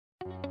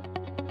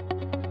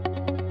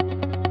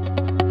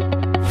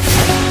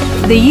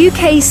the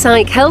UK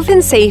Psych Health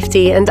and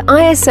Safety and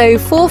ISO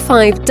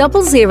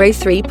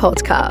 45003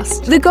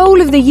 podcast. The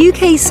goal of the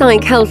UK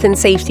Psych Health and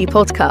Safety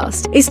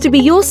podcast is to be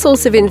your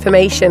source of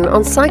information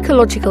on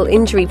psychological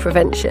injury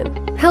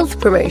prevention, health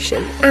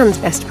promotion, and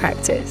best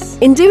practice.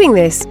 In doing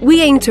this,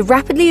 we aim to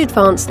rapidly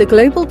advance the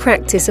global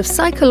practice of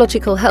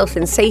psychological health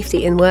and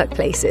safety in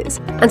workplaces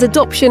and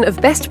adoption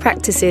of best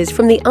practices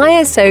from the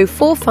ISO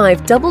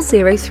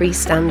 45003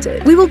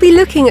 standard. We will be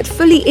looking at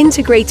fully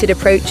integrated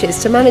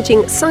approaches to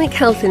managing psych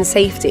health and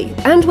safety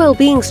and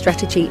well-being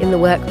strategy in the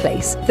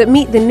workplace that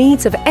meet the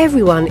needs of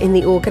everyone in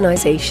the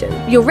organisation.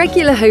 Your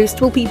regular host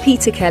will be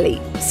Peter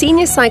Kelly,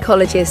 Senior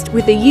Psychologist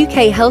with the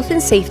UK Health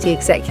and Safety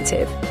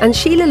Executive, and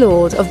Sheila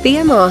Lord of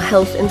BMR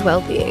Health and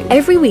Wellbeing.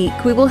 Every week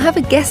we will have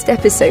a guest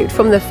episode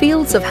from the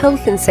fields of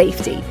health and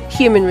safety,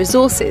 human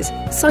resources,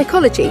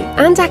 psychology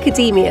and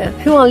academia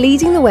who are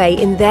leading the way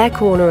in their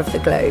corner of the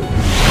globe.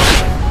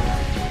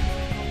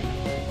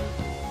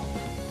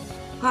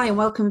 Hi and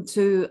welcome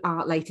to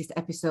our latest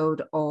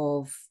episode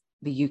of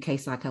the UK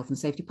Psych Health and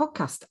Safety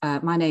podcast.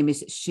 My name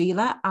is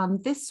Sheila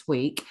and this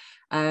week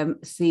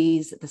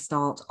sees the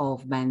start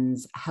of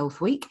Men's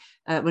Health Week,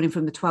 running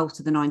from the 12th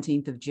to the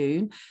 19th of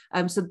June.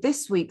 So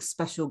this week's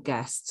special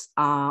guests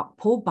are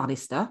Paul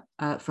Bannister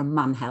from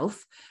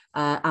ManHealth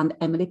and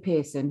Emily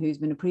Pearson, who's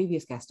been a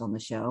previous guest on the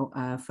show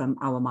from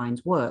Our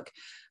Mind's Work.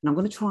 And I'm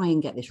going to try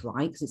and get this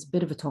right because it's a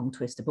bit of a tongue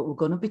twister, but we're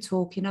going to be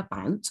talking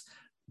about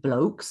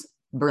blokes,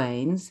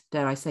 brains,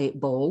 dare I say it,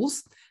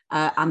 balls,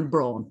 and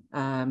brawn.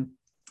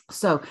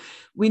 So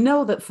we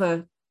know that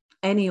for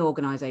any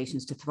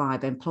organisations to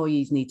thrive,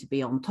 employees need to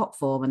be on top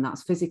form, and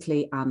that's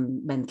physically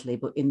and mentally.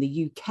 But in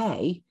the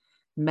UK,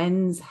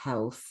 men's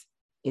health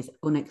is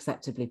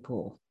unacceptably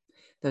poor.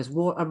 There's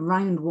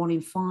around 1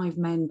 in 5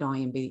 men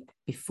dying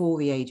before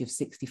the age of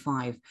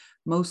 65,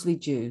 mostly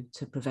due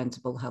to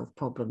preventable health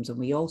problems. And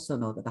we also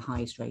know that the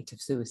highest rate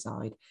of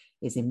suicide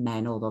is in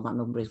men, although that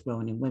number is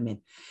growing in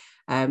women.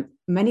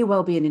 Many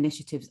wellbeing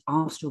initiatives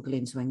are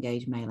struggling to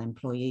engage male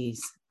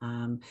employees,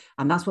 and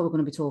that's what we're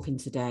going to be talking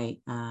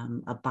today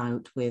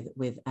about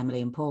with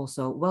Emily and Paul.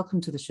 So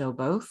welcome to the show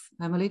both.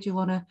 Emily, do you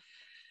want to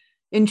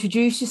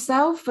introduce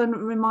yourself and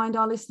remind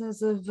our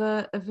listeners of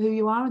who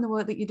you are and the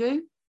work that you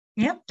do?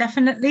 Yep,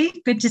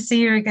 definitely. Good to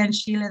see you again,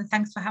 Sheila, and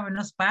thanks for having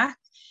us back.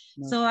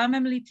 So I'm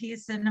Emily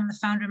Pearson. I'm the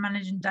founder and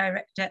managing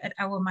director at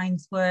Our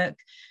Mind's Work.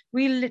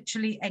 We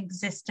literally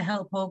exist to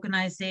help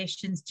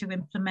organisations to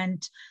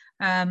implement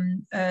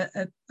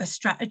a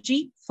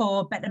strategy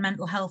for better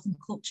mental health and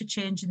culture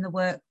change in the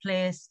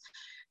workplace,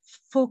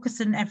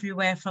 focusing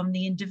everywhere from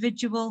the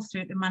individual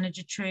through to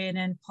manager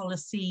training,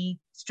 policy,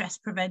 stress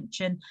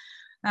prevention.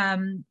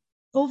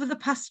 Over the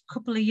past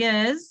couple of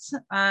years,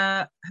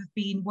 have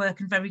been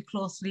working very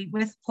closely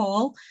with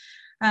Paul.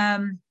 I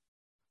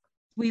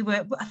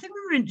think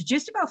we were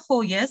introduced about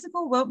 4 years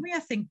ago, weren't we? I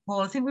think,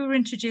 Paul, we were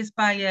introduced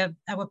by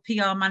our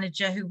PR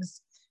manager, who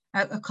was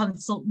a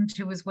consultant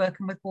who was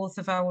working with both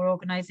of our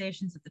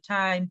organisations at the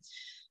time.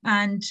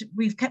 And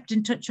we've kept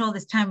in touch all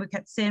this time. We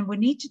kept saying, we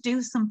need to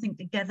do something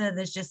together.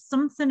 There's just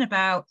something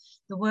about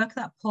the work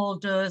that Paul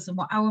does and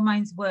what Our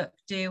Mind's Work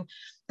do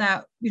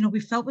that, we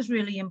felt was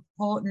really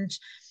important.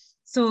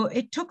 So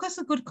it took us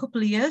a good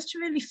couple of years to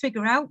really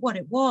figure out what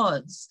it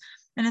was.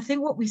 And I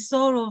think what we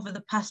saw over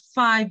the past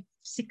 5-6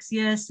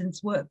 years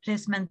since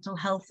workplace mental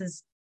health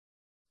has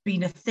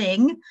been a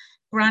thing,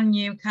 brand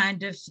new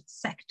kind of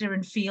sector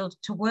and field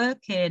to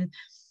work in,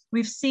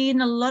 we've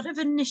seen a lot of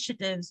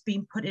initiatives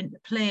being put into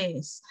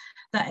place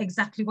that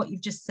exactly what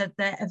you've just said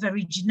there are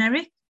very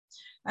generic,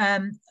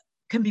 can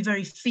be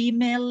very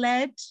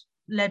female-led,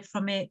 led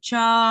from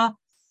HR,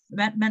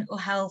 mental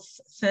health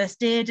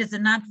first aiders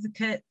and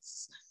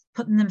advocates,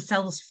 putting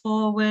themselves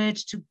forward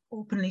to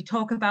openly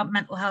talk about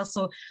mental health.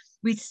 So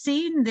we've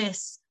seen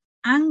this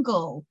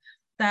angle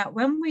that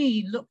when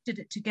we looked at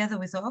it together,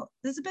 we thought,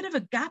 there's a bit of a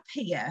gap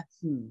here,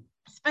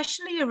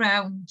 especially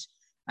around,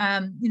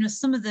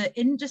 some of the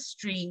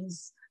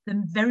industries,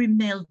 the very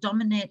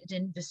male-dominated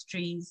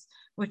industries,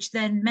 which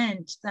then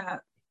meant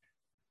that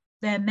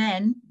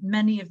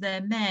many of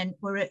their men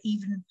were at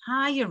even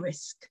higher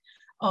risk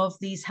of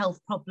these health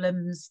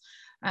problems.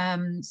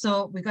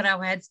 So we got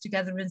our heads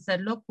together and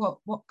said, look,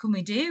 what can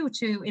we do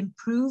to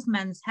improve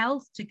men's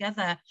health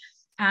together?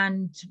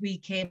 And we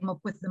came up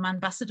with the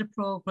Manbassador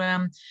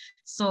program.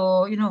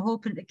 So,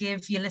 hoping to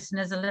give your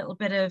listeners a little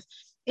bit of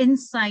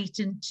insight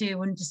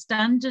into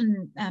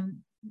understanding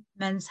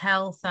men's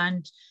health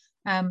and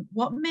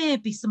what may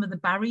be some of the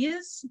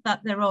barriers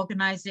that their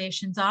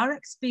organisations are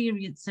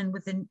experiencing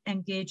within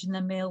engaging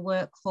their male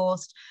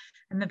workforce,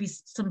 and maybe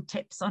some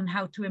tips on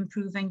how to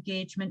improve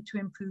engagement to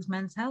improve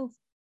men's health.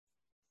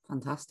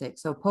 Fantastic.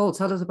 So Paul,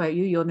 tell us about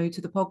you. You're new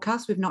to the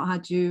podcast. We've not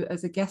had you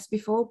as a guest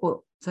before,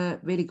 but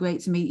really great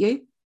to meet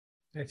you.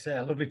 It's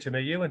lovely to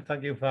meet you, and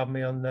thank you for having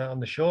me on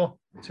the show.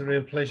 It's a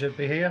real pleasure to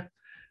be here.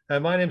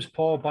 My name's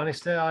Paul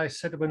Bannister. I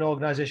set up an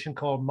organisation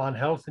called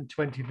ManHealth in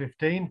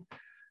 2015,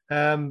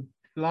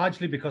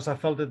 largely because I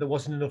felt that there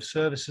wasn't enough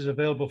services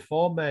available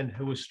for men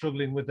who were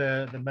struggling with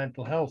their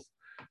mental health.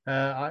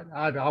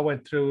 I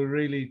went through a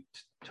really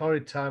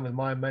torrid time with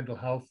my mental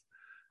health,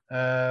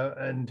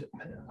 and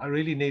I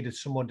really needed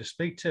someone to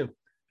speak to,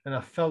 and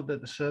I felt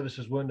that the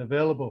services weren't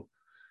available,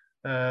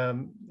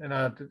 and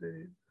I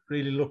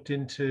really looked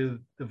into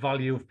the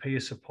value of peer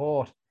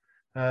support,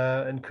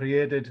 and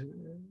created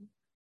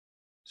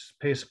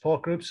peer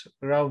support groups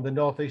around the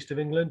northeast of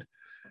England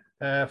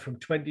from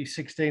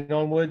 2016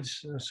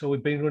 onwards. So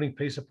we've been running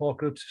peer support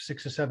groups for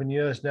 6 or 7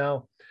 years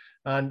now,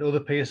 and other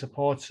peer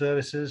support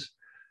services.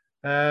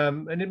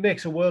 And it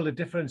makes a world of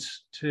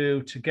difference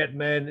to get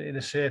men in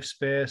a safe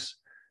space,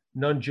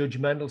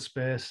 non-judgmental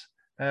space,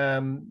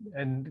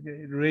 and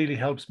it really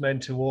helps men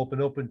to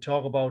open up and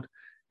talk about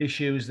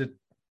issues that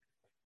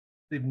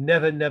they've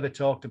never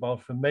talked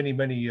about for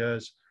many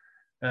years,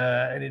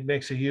 and it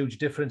makes a huge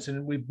difference.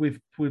 And we've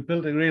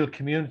built a real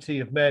community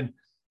of men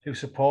who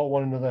support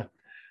one another.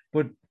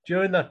 But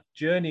during that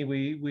journey,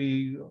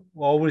 we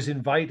were always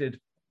invited,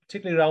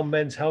 particularly around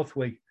Men's Health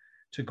Week,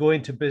 to go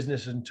into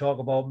business and talk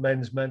about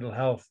men's mental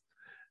health.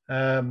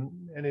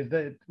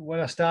 When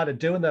I started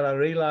doing that, I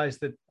realized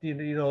that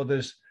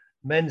there's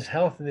men's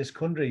health in this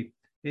country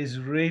is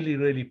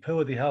really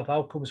poor, the health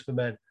outcomes for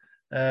men,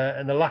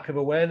 and the lack of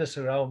awareness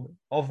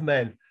of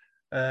men,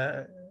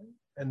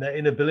 and their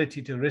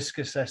inability to risk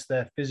assess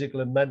their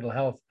physical and mental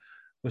health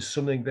was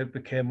something that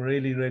became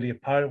really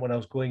apparent when I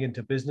was going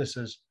into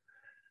businesses.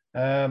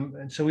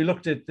 And so we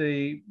looked at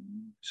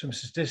some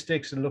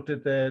statistics and looked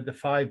at the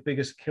 5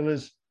 biggest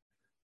killers,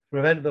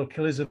 preventable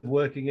killers of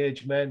working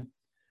age men.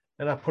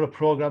 And I put a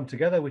program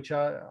together, which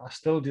I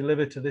still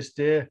deliver to this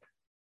day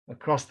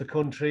across the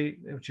country,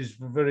 which is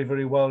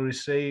very well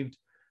received,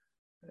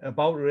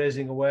 about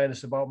raising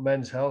awareness about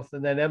men's health.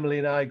 And then Emily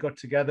and I got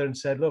together and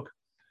said, look,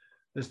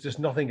 there's just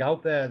nothing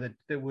out there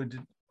that would,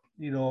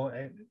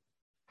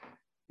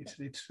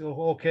 it's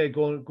okay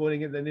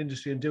going into an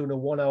industry and doing a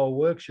 1-hour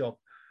workshop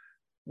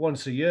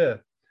once a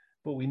year,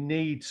 but we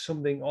need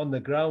something on the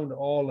ground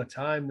all the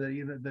time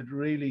that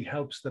really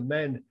helps the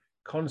men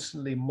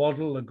constantly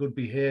model the good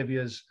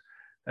behaviors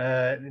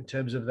in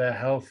terms of their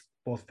health,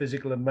 both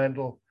physical and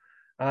mental,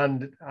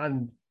 and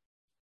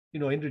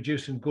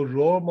introducing good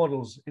role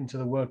models into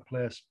the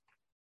workplace,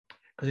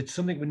 because it's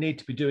something we need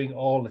to be doing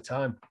all the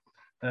time.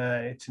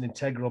 It's an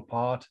integral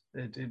part.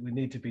 We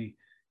need to be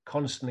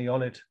constantly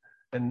on it.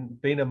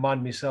 And being a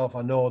man myself,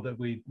 I know that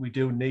we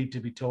do need to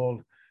be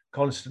told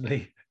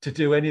constantly to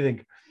do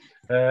anything,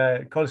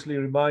 constantly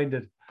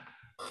reminded.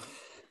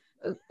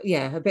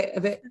 Yeah, a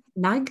bit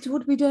nagged,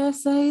 would we dare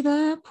say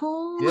there,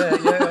 Paul?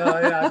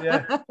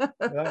 Yeah.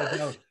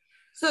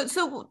 So it's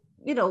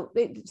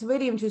a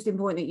really interesting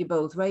point that you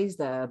both raised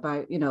there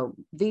about a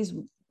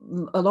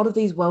lot of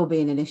these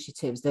wellbeing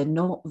initiatives, they're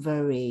not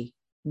very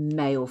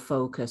male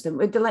focused, and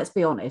let's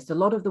be honest, a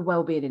lot of the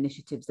wellbeing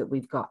initiatives that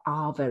we've got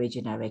are very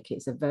generic.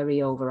 It's a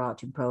very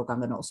overarching program.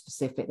 They're not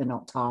specific, they're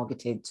not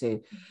targeted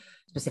to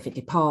specific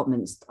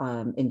departments,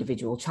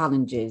 individual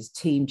challenges,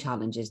 team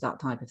challenges, that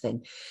type of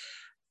thing.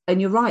 And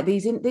you're right,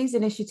 these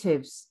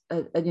initiatives,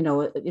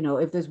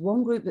 if there's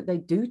one group that they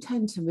do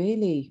tend to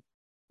really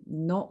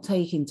not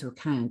take into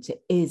account,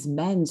 it is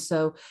men.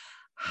 So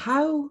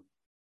how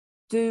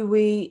do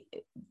we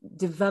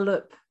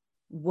develop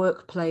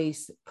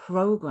workplace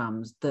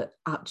programs that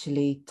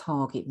actually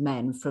target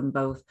men from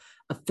both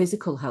a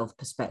physical health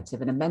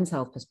perspective and a men's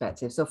health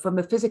perspective? So from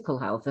a physical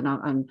health, and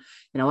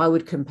I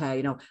would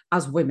compare,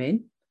 as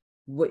women,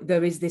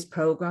 there is this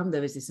program,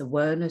 there is this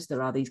awareness,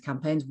 there are these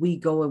campaigns. We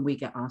go and we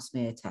get our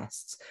smear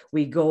tests,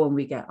 we go and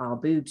we get our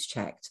boobs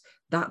checked.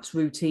 That's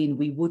routine.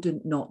 We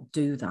wouldn't not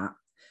do that.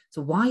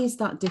 So why is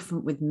that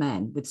different with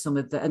men, with some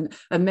of the,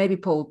 and maybe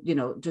Paul,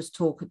 just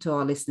talk to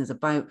our listeners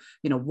about,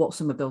 what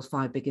some of those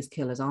 5 biggest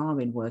killers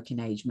are in working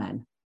age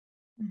men?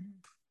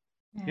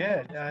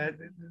 Yeah,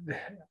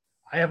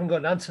 I haven't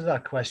got an answer to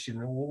that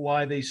question,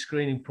 why these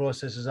screening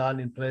processes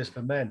aren't in place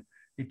for men.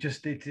 It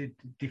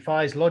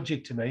defies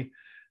logic to me.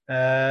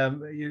 I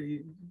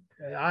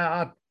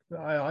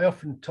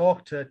often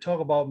talk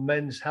about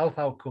men's health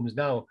outcomes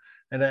now,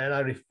 and I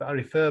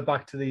refer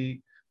back to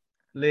the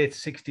late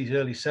 60s,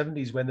 early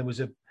 70s, when there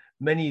was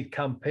many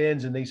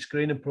campaigns and these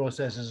screening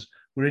processes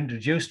were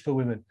introduced for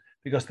women,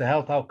 because the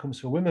health outcomes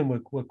for women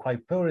were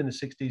quite poor in the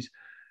 60s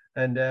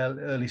and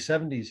early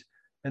 70s.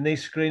 And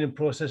these screening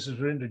processes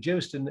were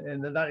introduced, and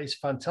that is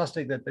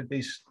fantastic that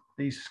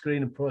these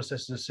screening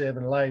processes are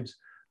saving lives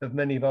of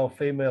many of our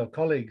female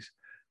colleagues.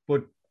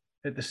 But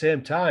at the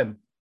same time,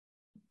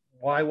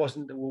 why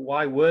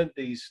weren't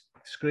these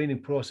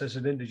screening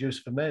processes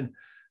introduced for men?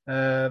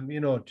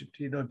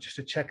 Just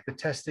to check the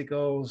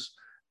testicles,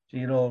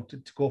 to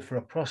go for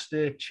a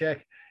prostate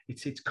check.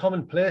 It's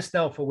commonplace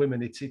now for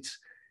women.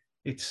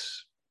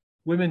 It's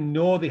women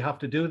know they have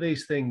to do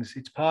these things.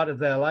 It's part of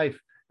their life,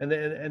 and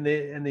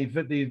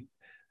they're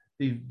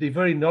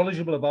very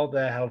knowledgeable about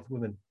their health.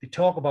 Women, they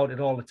talk about it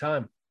all the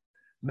time.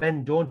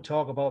 Men don't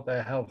talk about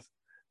their health.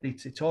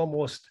 It's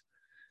almost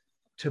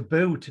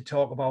taboo to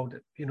talk about,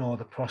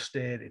 the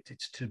prostate.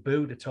 It's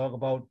taboo to talk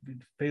about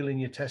feeling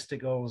your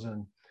testicles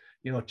and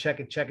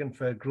checking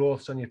for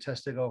growths on your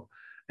testicle.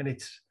 And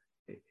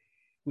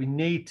we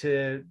need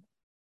to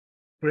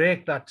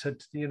break that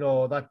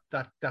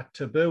that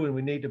taboo, and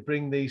we need to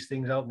bring these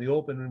things out in the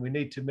open, and we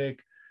need to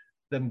make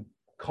them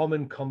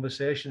common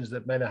conversations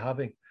that men are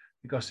having,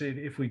 because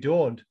if we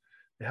don't,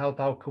 the health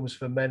outcomes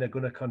for men are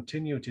going to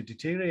continue to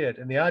deteriorate,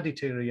 and they are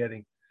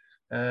deteriorating.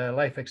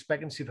 Life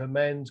expectancy for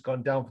men's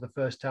gone down for the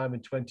first time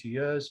in 20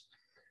 years.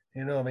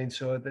 You know what I mean?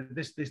 So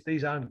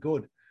these aren't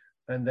good.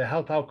 And the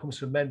health outcomes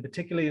for men,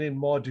 particularly in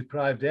more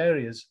deprived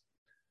areas,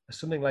 are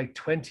something like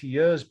 20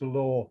 years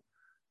below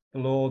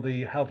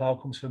the health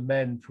outcomes for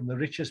men from the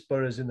richest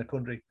boroughs in the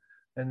country.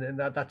 And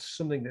that's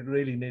something that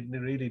really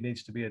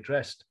needs to be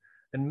addressed.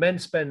 And men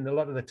spend a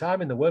lot of the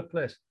time in the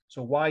workplace.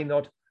 So why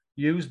not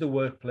use the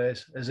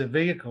workplace as a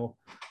vehicle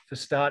for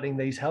starting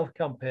these health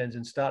campaigns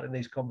and starting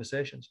these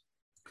conversations?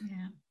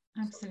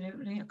 Yeah,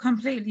 absolutely. I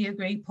completely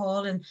agree,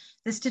 Paul. And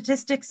the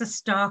statistics are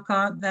stark,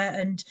 aren't there?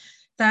 And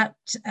that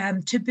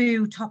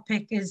taboo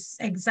topic is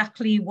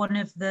exactly one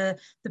of the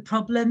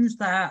problems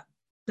that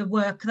the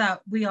work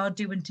that we are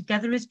doing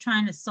together is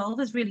trying to solve,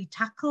 is really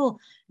tackle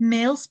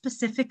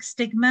male-specific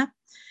stigma.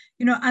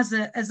 You know, as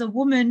a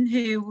woman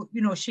who,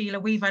 you know, Sheila,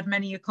 we've had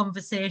many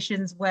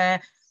conversations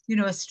where, you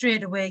know,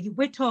 straight away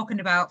we're talking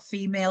about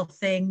female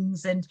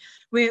things, and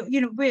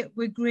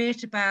we're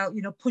great about,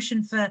 you know,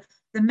 pushing for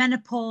the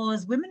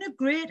menopause. Women are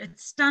great at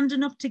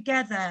standing up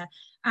together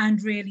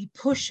and really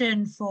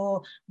pushing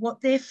for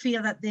what they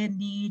feel that they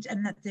need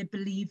and that they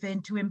believe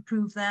in to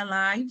improve their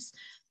lives.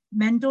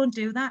 Men don't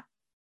do that.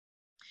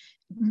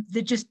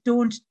 They just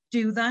don't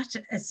do that.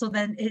 So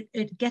then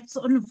it gets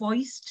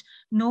unvoiced.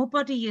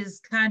 Nobody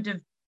is kind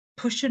of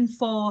pushing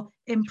for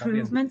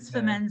improvements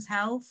for men's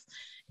health.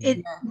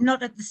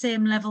 Not at the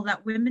same level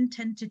that women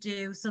tend to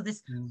do. So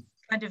this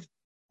kind of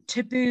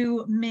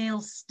taboo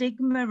male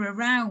stigma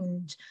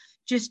around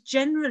just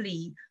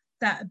generally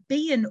that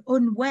being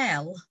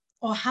unwell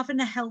or having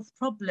a health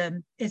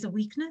problem is a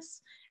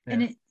weakness. Yeah.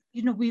 And it,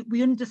 you know,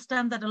 we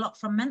understand that a lot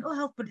from mental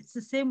health, but it's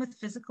the same with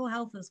physical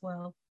health as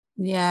well.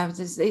 Yeah,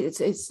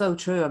 it's so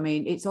true. I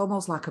mean, it's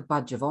almost like a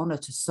badge of honor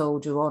to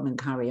soldier on and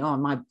carry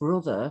on. My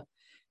brother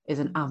is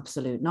an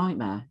absolute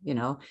nightmare. You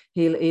know,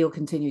 he'll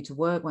continue to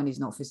work when he's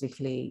not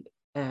physically,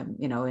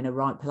 you know, in a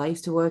right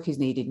place to work. He's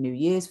needed New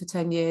Year's for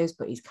 10 years,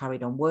 but he's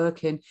carried on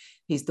working.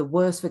 He's the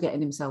worst for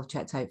getting himself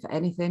checked out for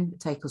anything. It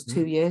takes us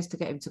 2 years to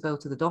get him to go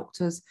to the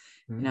doctors.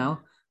 You know,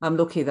 I'm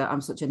lucky that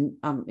I'm such you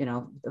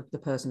know, the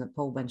person that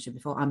Paul mentioned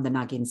before. I'm the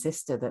nagging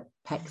sister that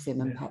pecks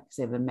him and pecks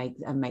him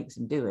and makes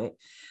him do it.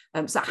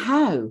 So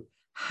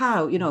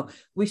how, you know,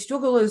 we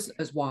struggle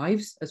as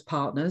wives, as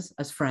partners,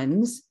 as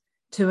friends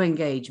to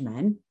engage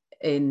men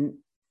in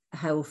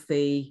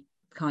healthy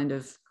kind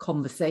of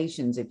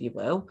conversations, if you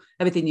will,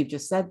 everything you've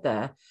just said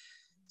there.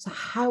 So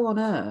how on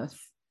earth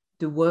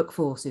do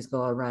workforces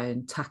go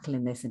around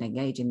tackling this and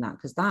engaging that?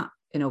 Because that,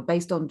 you know,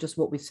 based on just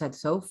what we've said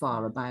so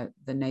far about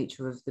the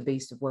nature of the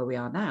beast of where we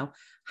are now,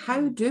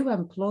 how do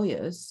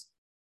employers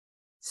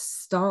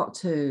start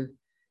to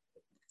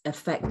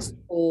affect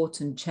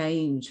support and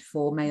change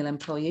for male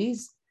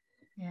employees?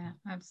 Yeah,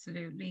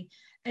 absolutely.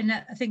 And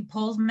I think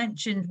Paul's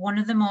mentioned one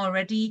of them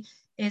already,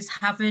 is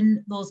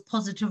having those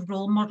positive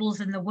role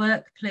models in the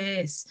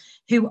workplace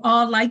who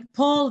are like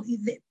Paul,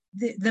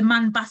 the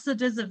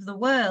Manbassadors of the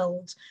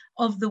world,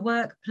 of the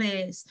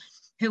workplace,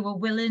 who are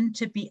willing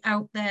to be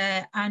out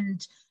there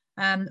and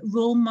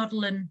role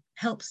modeling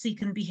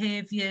help-seeking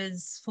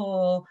behaviours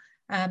for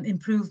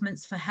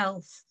improvements for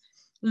health.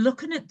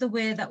 Looking at the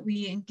way that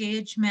we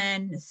engage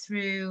men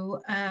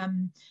through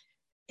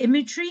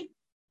imagery.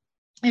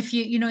 If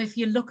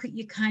you look at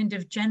your kind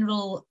of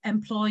general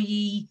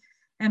employee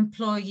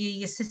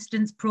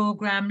assistance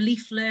program,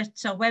 leaflet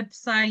or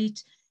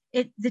website,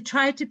 they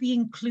try to be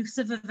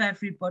inclusive of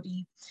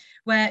everybody,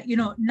 where, you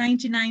know,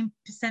 99%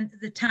 of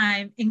the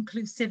time,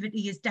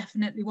 inclusivity is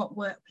definitely what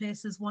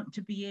workplaces want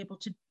to be able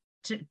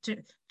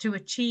to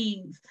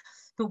achieve.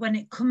 But when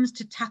it comes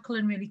to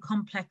tackling really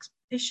complex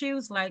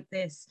issues like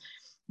this,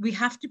 we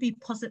have to be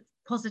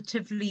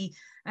positively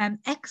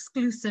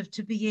exclusive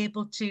to be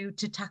able to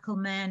tackle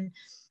men.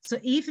 So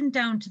even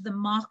down to the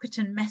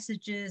marketing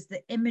messages,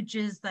 the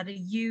images that are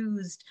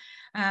used,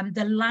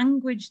 the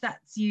language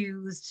that's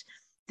used,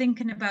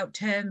 thinking about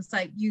terms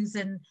like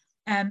using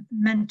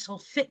mental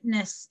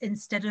fitness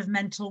instead of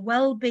mental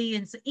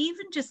well-being. So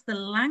even just the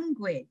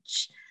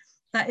language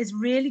that is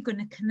really going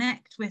to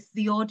connect with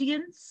the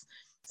audience.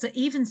 So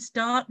even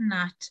starting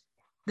at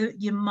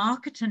your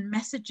marketing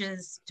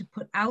messages to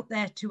put out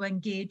there to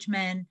engage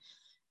men,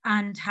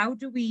 and how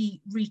do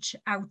we reach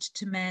out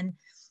to men?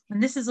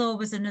 And this is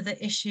always another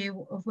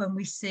issue of when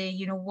we see,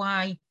 you know,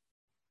 why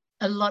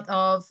a lot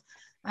of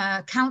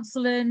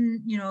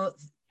counseling, you know,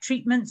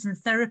 treatments and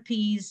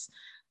therapies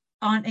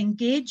aren't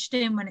engaged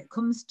in when it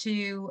comes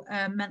to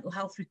mental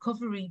health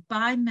recovery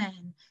by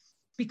men,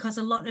 because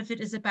a lot of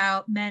it is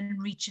about men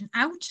reaching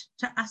out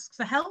to ask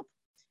for help,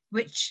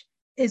 which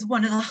is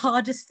one of the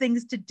hardest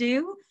things to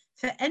do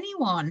for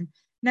anyone,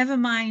 never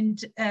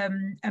mind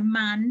a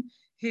man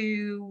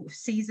who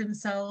sees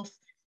himself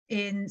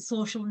in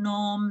social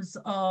norms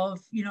of,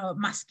 you know,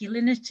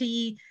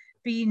 masculinity,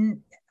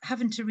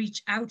 having to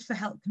reach out for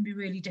help can be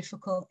really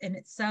difficult in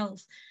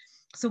itself.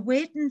 So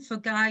waiting for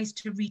guys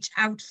to reach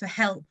out for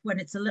help when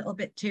it's a little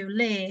bit too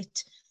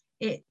late,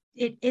 it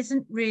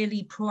isn't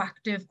really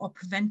proactive or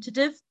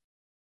preventative.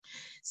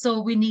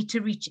 So we need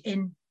to reach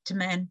in to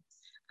men,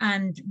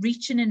 and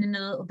reaching in a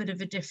little bit of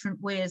a different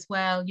way as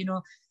well. You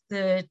know,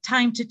 the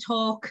Time to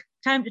Talk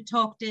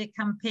Day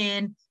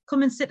campaign,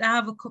 come and sit to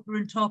have a cuppa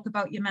and talk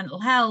about your mental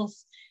health.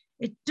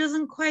 It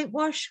doesn't quite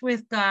wash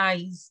with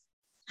guys.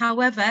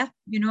 However,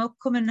 you know,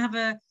 come and have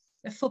a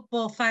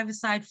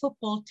five-a-side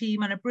football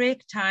team on a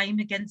break time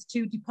against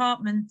two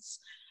departments,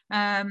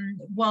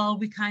 while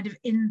we kind of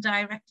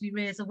indirectly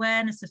raise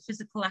awareness of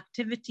physical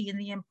activity and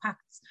the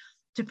impacts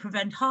to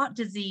prevent heart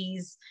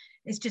disease.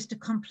 Is just a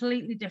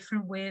completely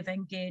different way of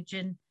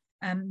engaging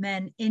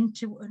men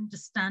into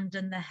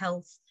understanding their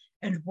health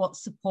and what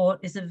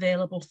support is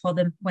available for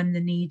them when they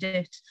need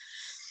it.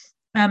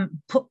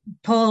 Paul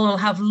will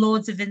have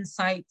loads of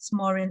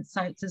more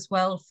insights as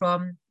well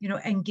from, you know,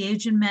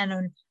 engaging men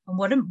on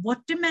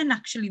what do men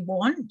actually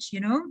want, you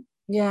know?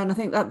 Yeah, and I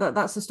think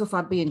that's the stuff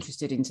I'd be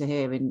interested in to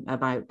hearing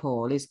about,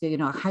 Paul, is, you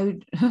know, how,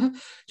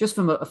 just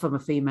from a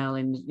female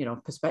in, you know,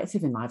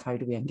 perspective in life, how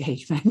do we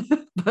engage men?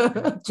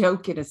 But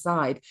joking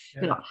aside,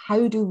 you know,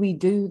 how do we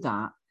do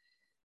that?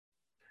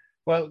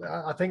 Well,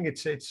 I think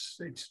it's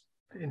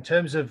in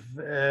terms of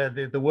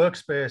the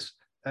workspace,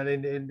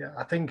 and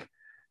I think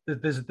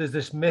that there's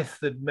this myth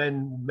that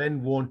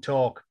men won't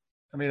talk.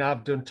 I mean,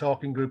 I've done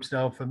talking groups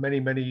now for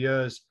many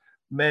years.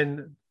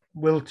 Men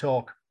will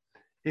talk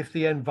if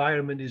the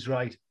environment is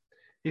right,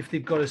 if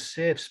they've got a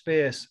safe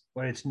space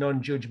where it's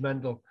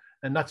non-judgmental.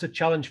 And that's a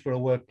challenge for a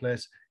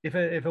workplace. If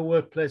a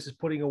workplace is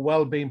putting a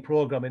well-being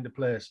program into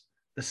place,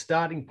 the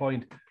starting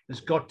point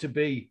has got to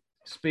be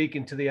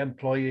speaking to the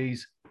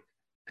employees,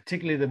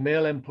 particularly the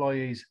male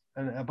employees,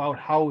 and about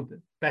how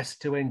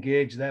best to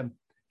engage them.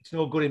 It's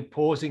no good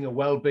imposing a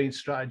well-being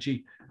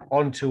strategy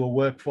onto a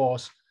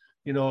workforce,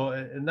 you know,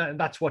 and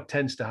that's what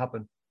tends to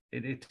happen.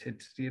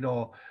 It's you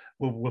know,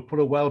 we'll put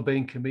a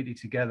well-being committee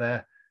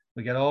together.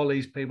 We get all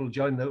these people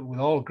with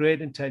all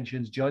great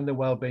intentions, join the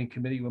well-being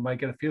committee. We might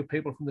get a few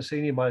people from the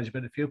senior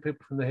management, a few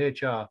people from the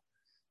HR.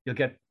 You'll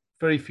get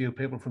very few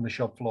people from the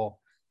shop floor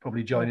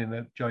probably joining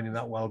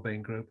that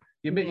well-being group.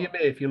 You may,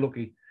 if you're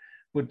lucky,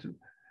 but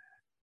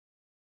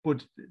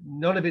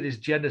none of it is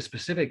gender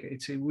specific.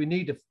 We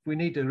need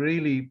to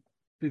really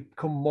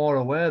become more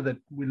aware that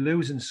we're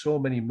losing so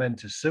many men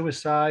to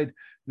suicide.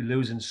 We're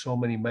losing so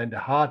many men to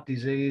heart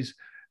disease.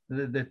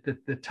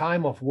 The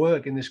time off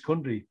work in this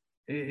country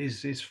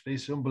is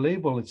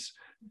unbelievable. It's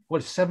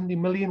 70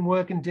 million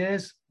working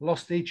days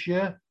lost each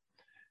year,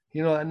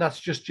 you know, and that's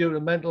just due to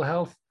mental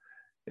health.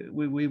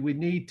 We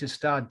need to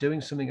start doing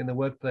something in the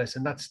workplace,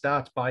 and that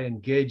starts by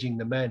engaging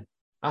the men,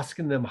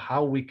 asking them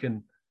how we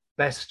can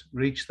best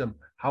reach them,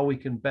 how we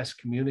can best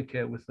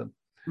communicate with them,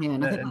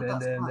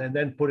 and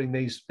then putting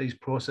these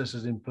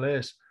processes in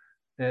place,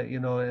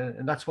 you know,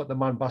 and that's what the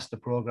Manbassador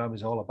program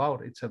is all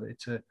about. It's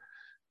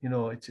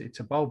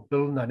about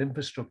building that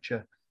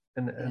infrastructure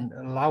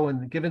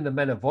and giving the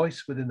men a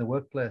voice within the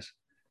workplace.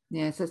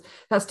 Yeah, so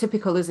that's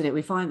typical, isn't it?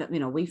 We find that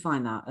when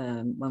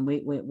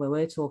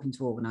we're talking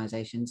to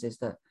organisations, is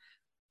that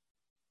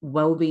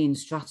well-being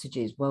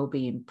strategies,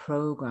 well-being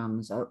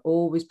programs are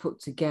always put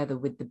together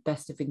with the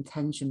best of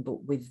intention,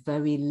 but with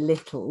very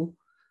little,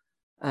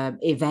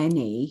 if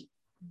any,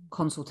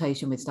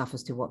 consultation with staff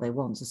as to what they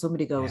want. So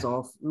somebody goes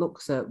off,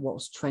 looks at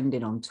what's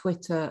trending on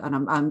Twitter,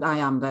 and I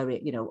am very,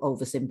 you know,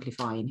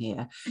 oversimplifying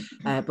here,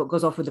 but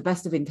goes off with the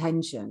best of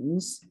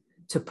intentions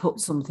to put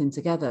something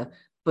together.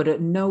 But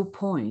at no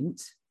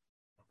point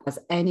has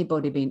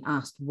anybody been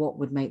asked what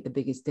would make the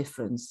biggest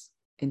difference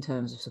in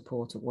terms of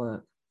support at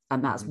work.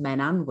 And that's men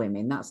and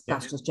women. That's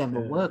just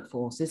general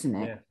workforce, isn't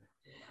it?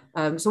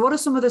 Yeah. So what are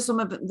some of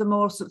the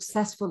more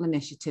successful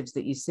initiatives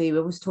that you see? We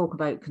always talk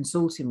about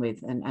consulting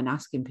with and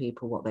asking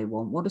people what they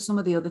want. What are some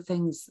of the other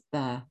things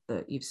there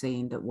that you've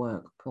seen that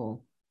work,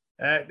 Paul?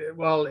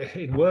 Well,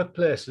 in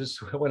workplaces,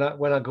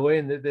 when I go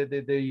in,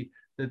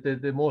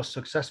 the most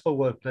successful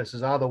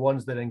workplaces are the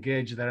ones that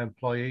engage their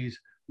employees,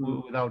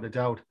 without a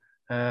doubt.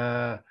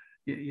 Within,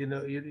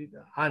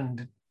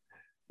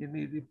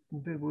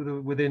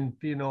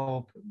 you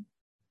know,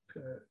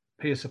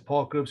 peer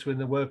support groups within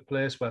the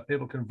workplace where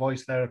people can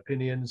voice their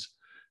opinions,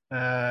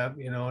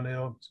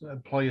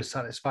 employer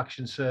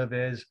satisfaction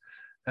surveys,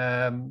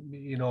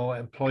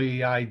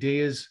 employee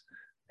ideas,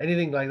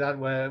 anything like that,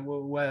 where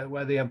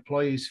the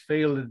employees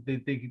feel that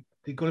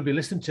they're going to be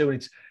listened to.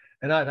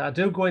 And I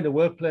do go into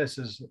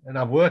workplaces, and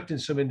I've worked in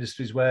some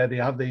industries where they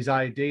have these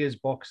ideas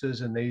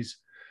boxes and these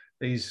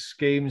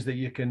schemes that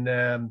you can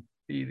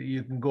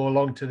go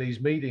along to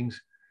these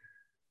meetings.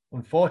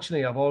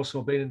 Unfortunately, I've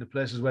also been into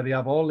places where they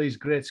have all these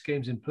great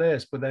schemes in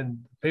place, but then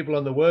people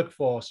on the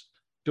workforce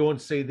don't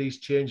see these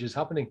changes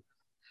happening.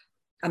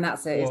 And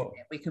that's it, isn't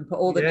it? We can put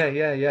all the place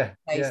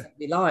that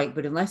we like,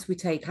 but unless we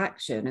take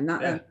action, and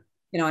that,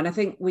 and I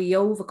think we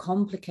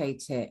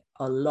overcomplicate it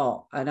a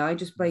lot. And I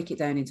just break it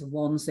down into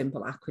one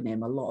simple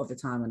acronym a lot of the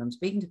time when I'm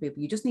speaking to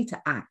people. You just need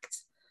to act.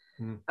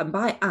 And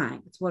by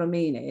act, what I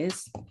mean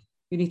is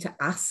you need to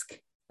ask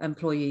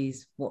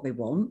employees what they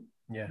want.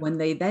 Yeah. When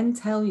they then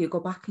tell you, go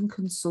back and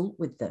consult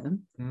with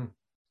them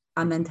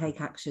and then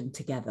take action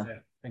together.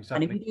 Yeah, exactly.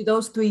 And if you do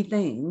those three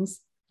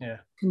things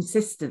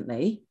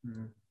consistently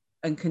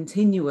and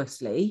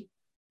continuously,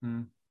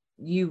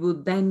 you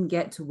will then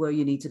get to where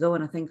you need to go.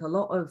 And I think a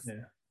lot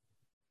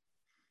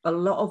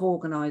of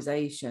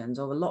organizations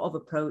or a lot of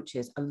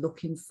approaches are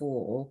looking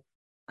for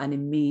an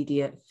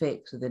immediate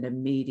fix with an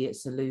immediate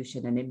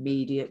solution, an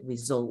immediate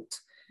result.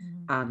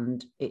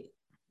 And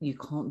you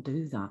can't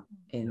do that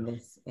in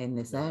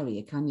this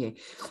area, can you?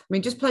 I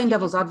mean, just playing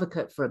devil's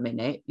advocate for a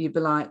minute, you'd be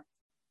like,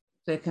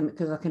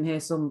 because I can hear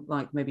some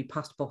like maybe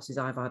past bosses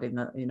I've had in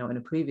a, in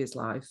a previous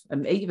life,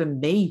 and even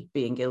me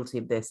being guilty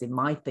of this in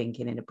my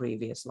thinking in a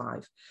previous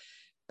life.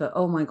 But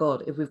oh my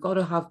God, if we've got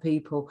to have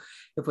people,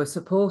 if we're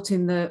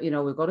supporting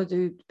we've got to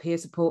do peer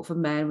support for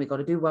men, we've got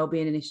to do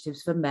wellbeing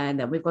initiatives for men,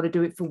 then we've got to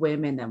do it for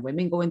women, then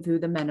women going through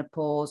the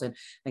menopause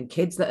and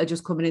kids that are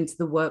just coming into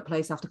the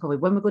workplace after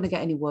COVID, when we're going to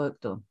get any work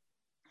done?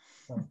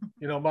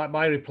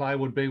 My reply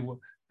would be,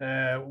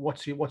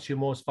 what's your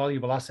most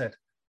valuable asset?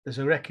 There's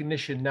a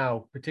recognition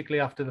now, particularly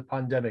after the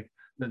pandemic,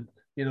 that,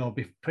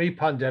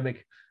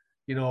 pre-pandemic,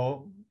 we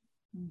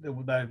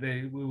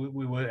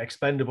were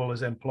expendable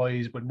as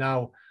employees, but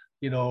now,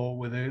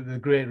 with the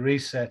Great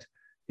Reset,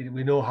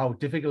 we know how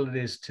difficult it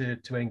is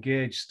to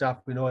engage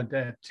staff. We know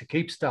to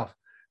keep staff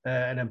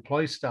and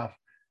employ staff,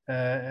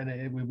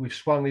 and we've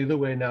swung the other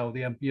way now.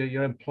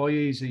 Your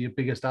employees are your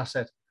biggest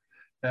asset,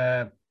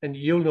 and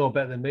you'll know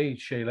better than me,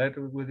 Sheila.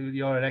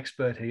 You're an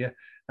expert here.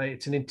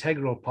 It's an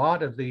integral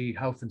part of the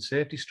health and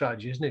safety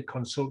strategy, isn't it?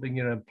 Consulting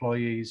your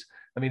employees.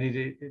 I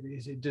mean,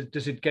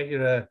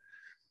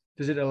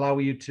 does it allow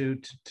you to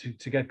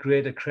get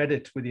greater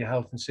credit with your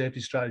health and safety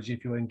strategy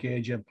if you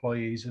engage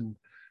employees? And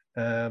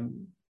I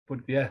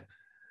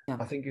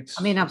think it's.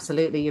 I mean,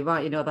 absolutely, you're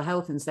right. The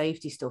health and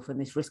safety stuff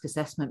and this risk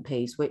assessment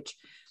piece, which,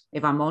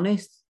 if I'm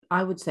honest,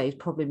 I would say is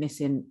probably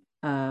missing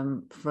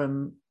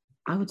from.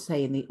 I would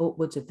say in the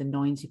upwards of the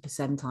 90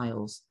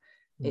 percentiles.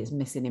 It's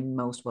missing in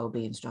most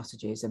wellbeing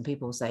strategies. And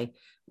people say,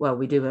 well,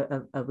 we do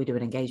an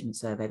engagement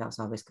survey, that's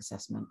our risk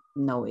assessment.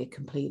 No, it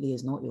completely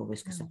is not your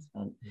risk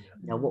assessment.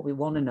 What we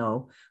want to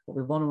know, what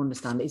we want to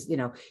understand is,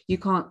 you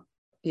can't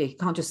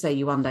just say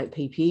you hand out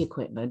PPE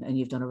equipment and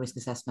you've done a risk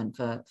assessment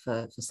for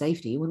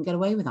safety. You wouldn't get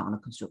away with that on a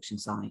construction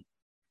site.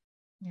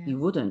 You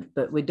wouldn't,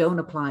 but we don't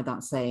apply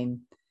those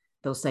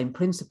same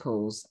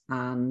principles.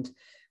 And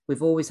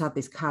we've always had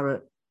this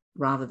carrot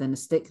rather than a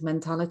stick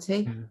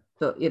mentality.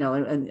 But,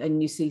 and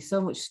you see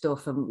so much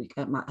stuff, and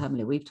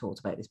Emily, we've talked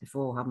about this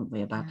before, haven't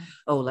we, about,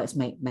 let's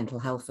make mental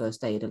health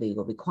first aid a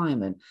legal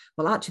requirement.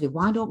 Well, actually,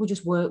 why don't we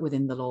just work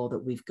within the law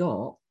that we've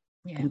got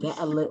and get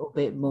a little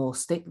bit more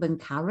stick than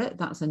carrot?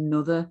 That's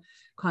another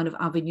kind of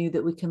avenue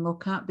that we can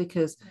look at,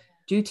 because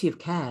duty of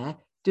care,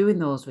 doing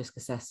those risk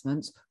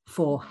assessments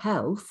for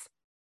health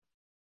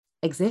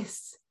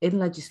exists in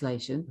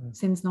legislation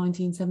since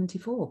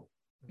 1974.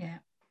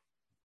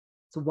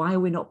 So why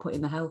are we not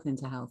putting the health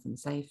into health and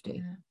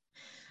safety?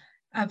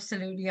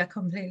 Absolutely. I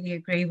completely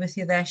agree with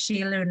you there,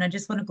 Sheila. And I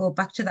just want to go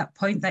back to that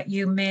point that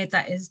you made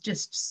that is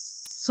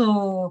just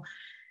so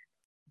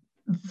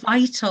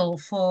vital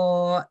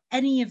for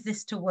any of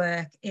this to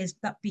work, is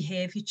that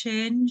behaviour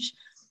change.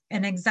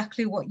 And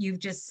exactly what you've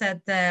just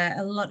said there,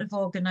 a lot of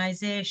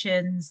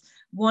organisations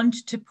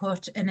want to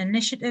put an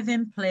initiative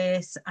in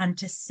place and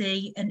to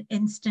see an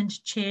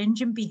instant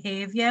change in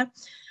behaviour.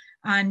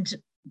 And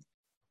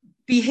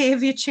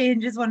behaviour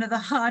change is one of the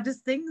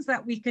hardest things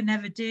that we can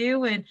ever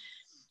do. And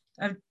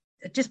I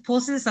just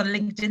posted this on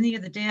LinkedIn the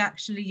other day,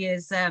 actually,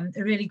 is a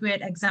really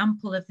great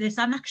example of this,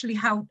 and actually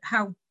how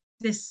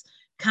this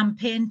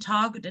campaign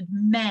targeted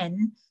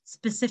men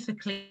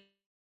specifically.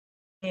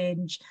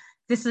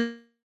 This is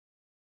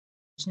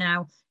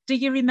now, do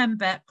you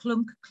remember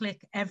clunk,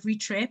 click, every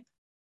trip?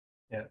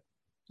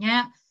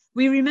 Yeah,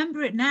 we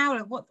remember it now.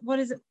 What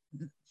is it?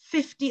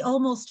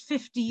 Almost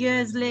 50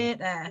 years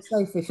later.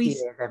 Say 50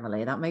 years,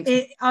 Emily. That makes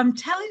it. I'm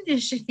telling you,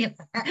 Sheila,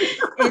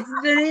 it's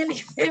really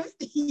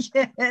 50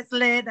 years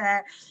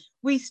later.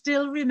 We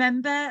still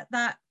remember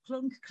that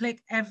clunk,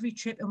 click, every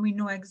trip, and we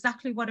know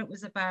exactly what it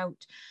was about.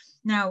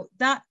 Now,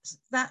 that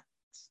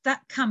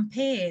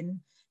campaign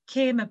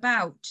came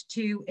about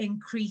to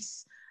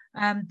increase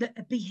the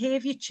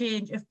behaviour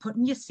change of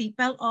putting your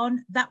seatbelt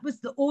on. That was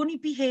the only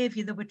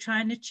behaviour that we're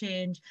trying to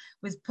change,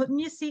 was putting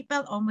your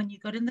seatbelt on when you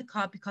got in the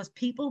car, because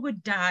people were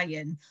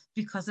dying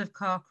because of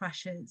car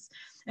crashes.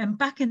 And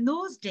back in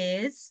those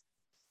days,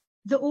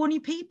 the only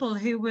people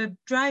who were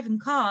driving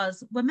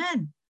cars were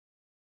men.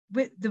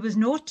 There was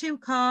no two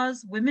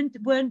cars. Women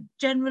weren't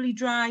generally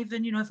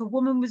driving. If a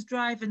woman was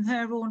driving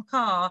her own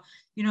car,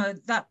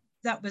 that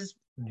was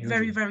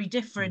very, very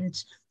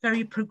different,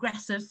 very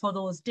progressive for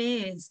those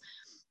days.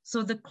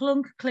 So the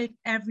clunk, click,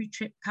 every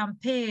trip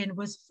campaign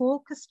was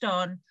focused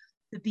on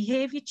the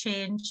behaviour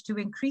change to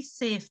increase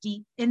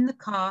safety in the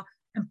car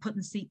and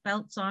putting seat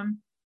belts on.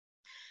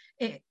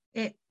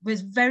 it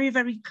was very,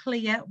 very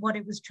clear what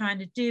it was trying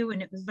to do,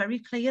 and it was very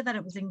clear that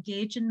it was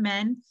engaging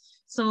men.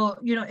 So,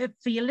 you know, if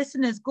for your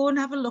listeners, go and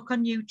have a look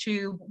on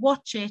YouTube,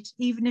 watch it,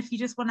 even if you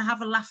just want to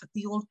have a laugh at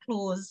the old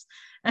clothes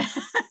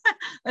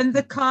and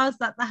the cars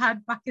that they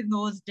had back in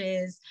those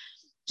days,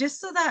 just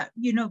so that,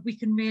 you know, we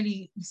can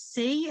really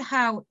see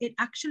how it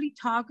actually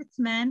targets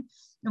men.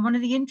 And one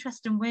of the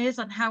interesting ways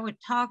on how it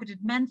targeted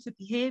men for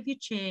behavior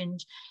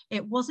change,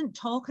 it wasn't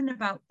talking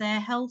about their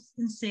health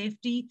and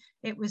safety.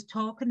 It was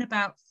talking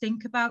about,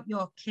 think about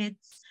your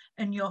kids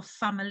and your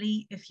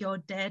family if you're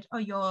dead or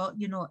you're,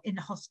 you know, in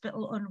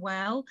hospital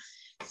unwell.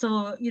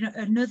 So, you know,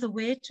 another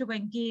way to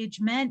engage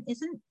men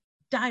isn't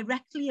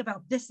directly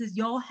about this is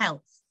your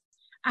health.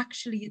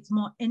 Actually, it's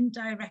more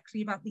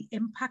indirectly about the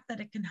impact that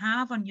it can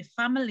have on your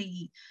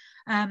family,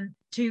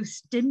 to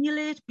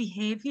stimulate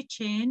behavior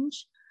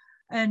change.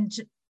 And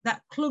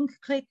that clunk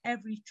click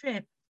every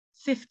trip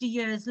 50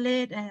 years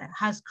later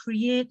has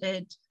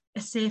created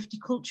a safety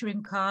culture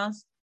in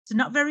cars. So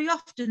not very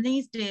often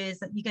these days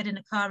that you get in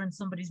a car and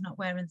somebody's not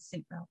wearing the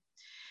seatbelt.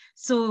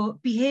 So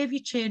behavior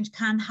change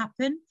can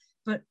happen,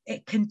 but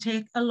it can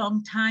take a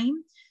long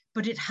time,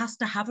 but it has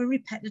to have a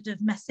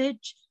repetitive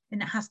message,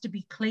 and it has to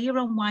be clear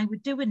on why we're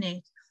doing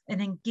it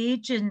and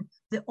engaging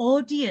the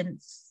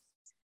audience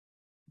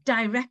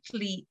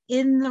directly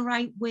in the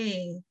right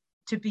way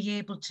to be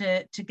able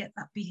to get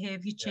that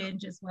behavior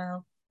change as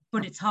well.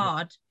 But it's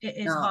hard. It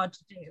is hard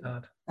to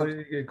do. But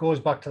it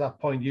goes back to that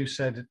point you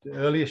said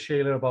earlier,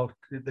 Sheila, about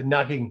the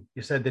nagging.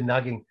 You said the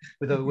nagging.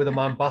 With a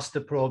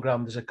Manbassador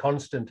program, there's a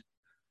constant.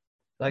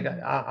 Like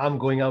I'm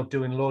going out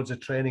doing loads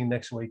of training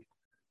next week,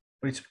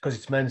 but it's because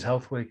it's Men's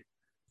Health Week.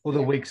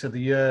 Other weeks of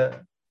the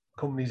year,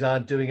 companies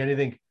aren't doing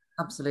anything.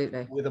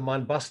 Absolutely. With a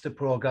Manbassador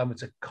program,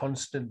 it's a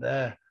constant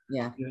there.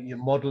 Yeah. You're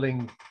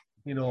modeling,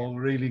 you know,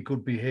 really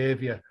good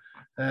behavior,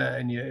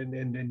 and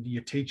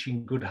you're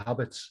teaching good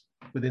habits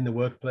within the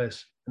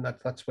workplace, and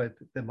that's where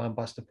the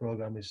Manbassador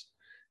program is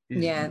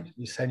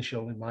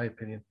essential, in my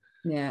opinion.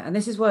 Yeah, and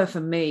this is where, for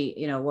me,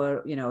 you know,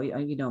 where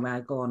I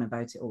go on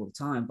about it all the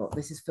time, but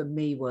this is for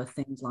me where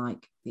things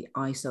like the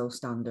ISO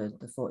standard,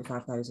 the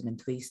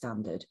 45003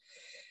 standard,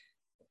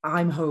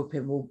 I'm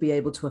hoping will be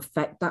able to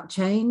affect that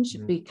change,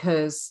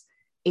 because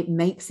it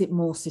makes it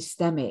more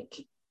systemic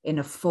in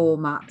a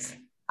format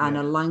and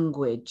a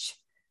language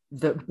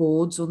that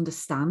boards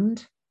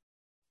understand,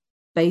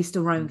 based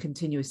around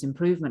continuous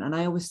improvement. And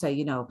I always say,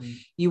 you know,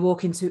 you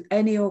walk into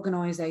any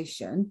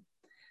organization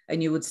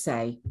and you would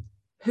say,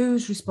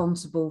 who's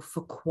responsible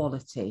for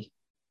quality?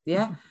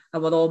 Yeah.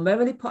 And we'll all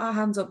merrily put our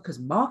hands up because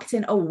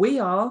marketing, we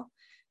are,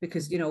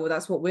 because, you know,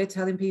 that's what we're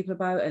telling people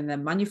about. And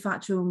then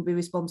manufacturing will be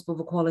responsible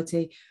for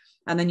quality.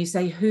 And then you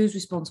say, who's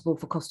responsible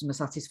for customer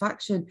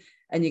satisfaction?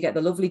 And you get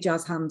the lovely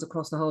jazz hands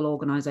across the whole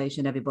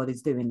organization.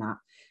 Everybody's doing that.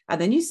 And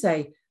then you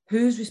say,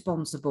 who's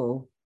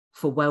responsible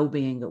for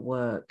well-being at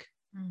work?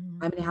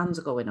 How many hands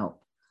are going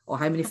up, or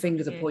how many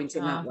fingers are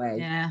pointing that way?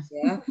 Yeah.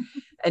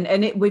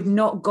 And we've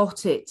not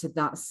got it to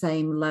that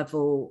same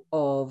level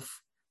of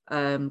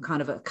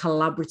kind of a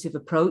collaborative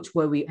approach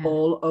where we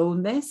all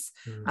own this,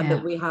 and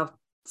that we have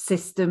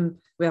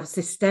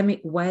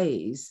systemic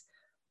ways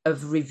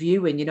of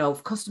reviewing, you know,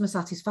 of customer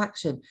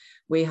satisfaction.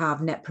 We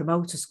have net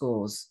promoter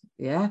scores.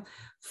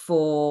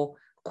 For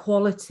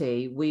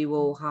quality, we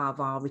will have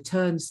our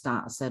return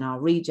stats and our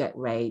reject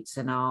rates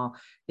and our,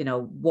 you know,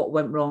 what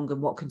went wrong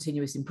and what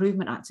continuous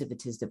improvement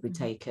activities that we've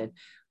taken.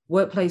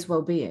 Workplace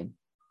well-being,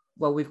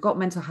 well, we've got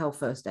mental health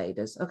first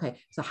aiders. Okay,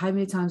 so how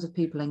many times have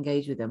people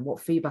engaged with them?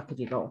 What feedback have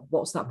you got?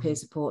 What's that peer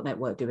support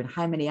network doing?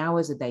 How many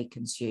hours are they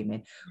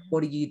consuming?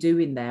 What are you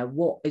doing there?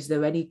 What is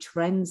there any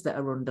trends that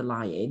are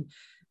underlying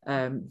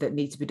that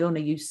need to be done?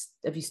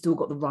 Have you still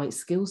got the right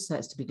skill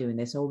sets to be doing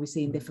this? Or are we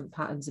seeing different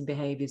patterns and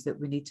behaviors that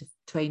we need to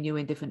train you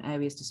in different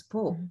areas to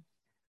support?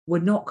 We're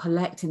not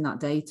collecting that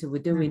data.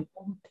 We're doing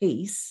one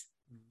piece.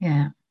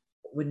 We're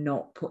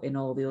not putting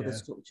all the other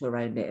structure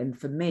around it. And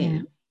for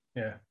me,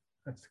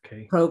 that's the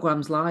key.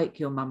 Programs like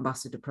your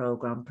Manbassador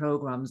program,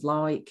 programs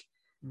like,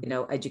 you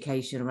know,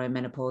 education around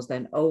menopause,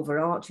 then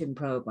overarching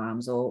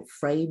programs or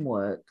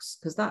frameworks,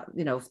 because that,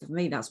 you know, for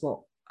me, that's what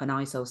an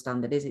ISO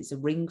standard is. It's a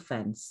ring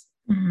fence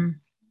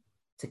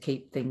to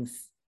keep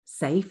things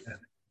safe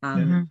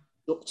and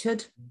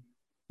structured.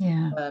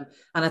 And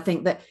I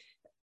think that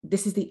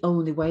this is the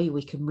only way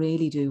we can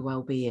really do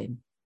well-being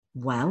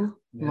long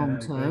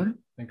term.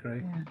 I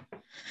agree.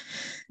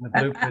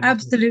 I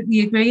absolutely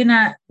agree. And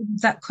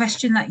that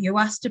question that you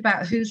asked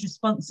about whose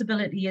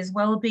responsibility is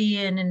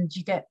well-being, and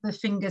you get the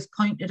fingers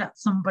pointed at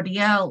somebody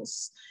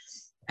else.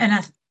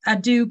 And I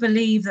do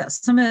believe that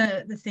some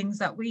of the things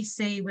that we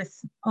see with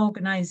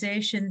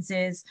organisations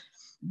is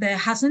there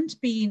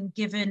hasn't been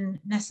given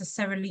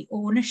necessarily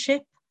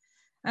ownership,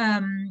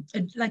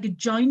 like a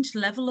joint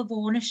level of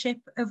ownership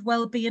of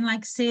well-being,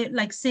 like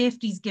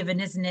safety's given,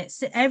 isn't it?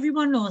 So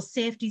everyone knows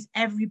safety's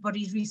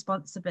everybody's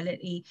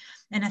responsibility,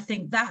 and I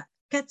think that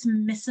gets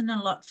missing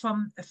a lot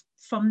from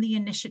the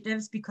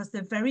initiatives, because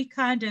they're very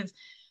kind of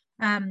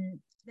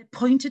they're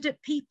pointed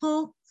at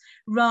people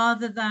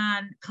rather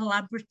than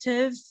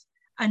collaborative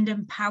and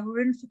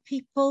empowering for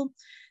people.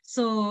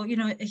 So, you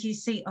know, you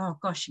see, oh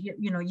gosh,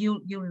 you know,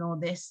 you'll know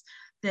this,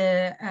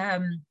 the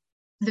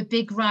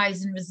big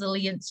rise in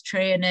resilience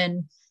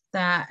training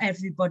that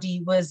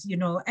everybody was, you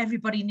know,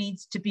 everybody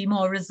needs to be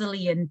more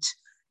resilient,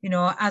 you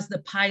know, as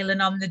they're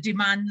piling on the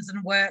demands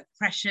and work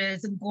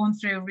pressures and going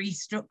through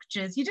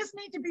restructures. You just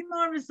need to be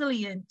more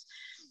resilient.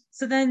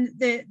 So then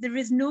there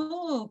is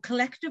no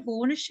collective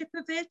ownership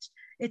of it.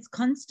 It's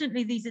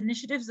constantly, these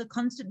initiatives are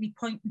constantly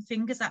pointing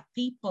fingers at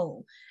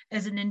people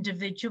as an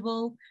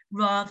individual,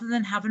 rather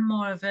than having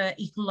more of an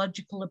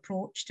ecological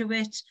approach to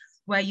it,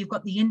 where you've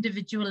got the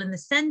individual in the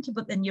centre,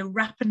 but then you're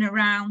wrapping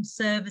around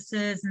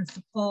services and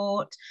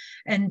support,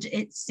 and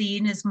it's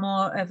seen as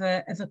more of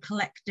a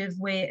collective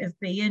way of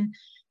being.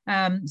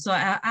 So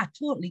I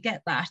totally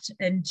get that.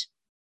 And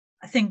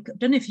I think, I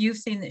don't know if you've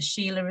seen this,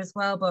 Sheila, as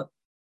well, but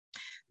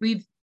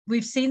we've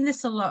seen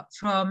this a lot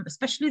from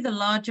especially the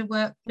larger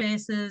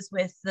workplaces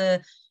with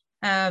the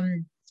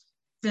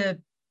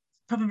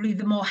probably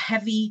the more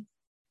heavy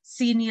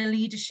senior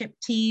leadership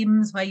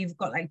teams, where you've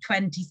got like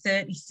 20,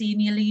 30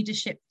 senior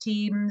leadership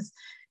teams.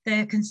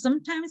 There can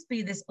sometimes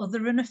be this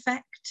othering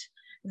effect,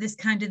 this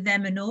kind of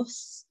them and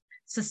us.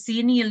 So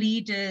senior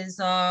leaders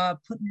are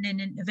putting in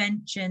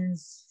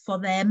interventions for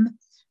them,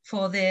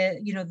 for the,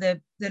 you know,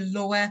 the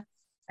lower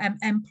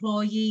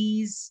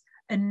employees,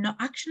 and not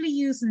actually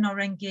using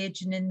or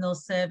engaging in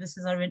those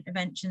services or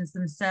interventions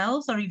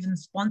themselves, or even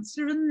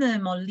sponsoring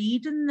them or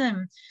leading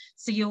them.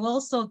 So you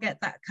also get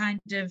that kind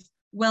of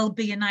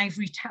well-being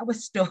ivory tower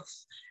stuff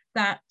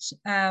that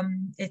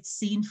it's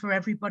seen for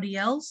everybody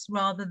else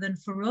rather than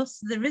for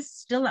us. There is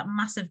still that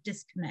massive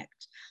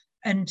disconnect,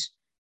 and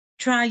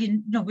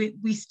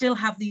we still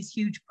have these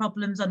huge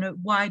problems on a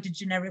wider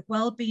generic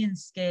well-being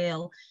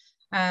scale.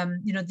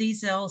 You know,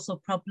 these are also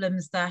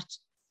problems that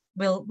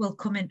will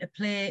come into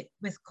play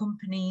with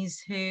companies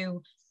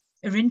who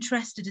are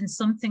interested in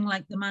something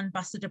like the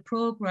Manbassador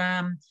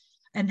program,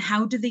 and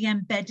how do they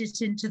embed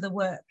it into the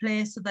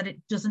workplace so that it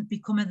doesn't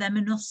become a them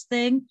and us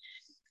thing.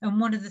 And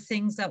one of the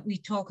things that we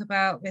talk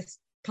about with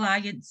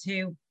clients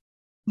who,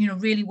 you know,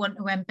 really want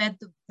to embed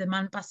the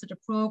Manbassador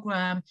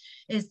program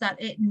is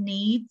that it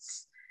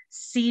needs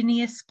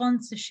senior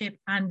sponsorship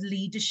and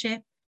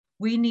leadership.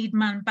 We need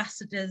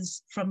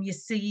Manbassadors from your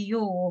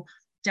CEO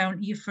down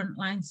to your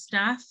frontline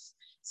staff,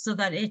 so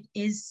that it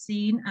is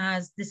seen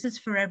as this is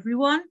for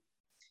everyone.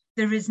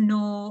 There is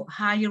no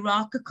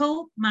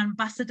hierarchical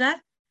Manbassador.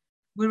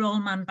 We're all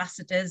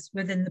Manbassadors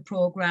within the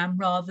program,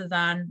 rather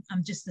than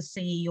I'm just the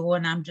CEO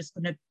and I'm just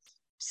going to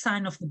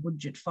sign off the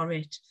budget for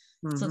it.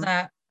 Mm-hmm. So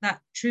that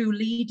true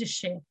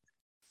leadership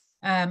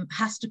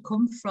has to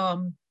come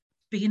from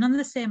being on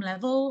the same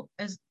level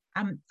as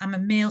I'm a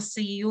male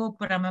CEO,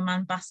 but I'm a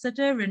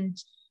Manbassador, and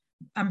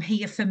I'm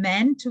here for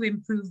men to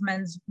improve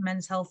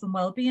men's health and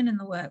well-being in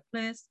the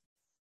workplace.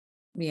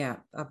 Yeah,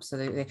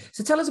 absolutely.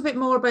 So tell us a bit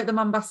more about the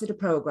Manbassador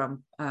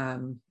program,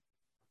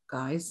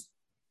 guys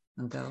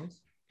and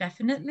girls.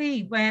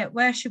 Definitely.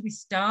 Where should we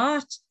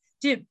start?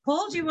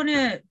 Paul, do you want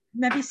to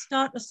maybe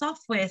start us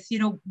off with, you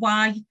know,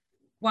 why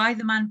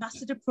the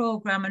Manbassador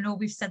program? I know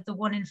we've said the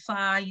 1 in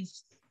 5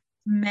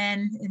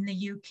 men in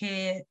the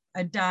UK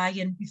are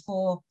dying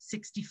before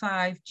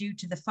 65 due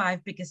to the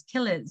 5 biggest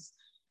killers.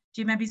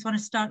 Do you maybe want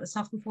to start us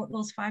off with what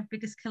those 5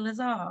 biggest killers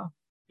are?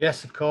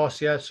 Yes, of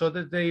course. Yeah. So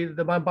the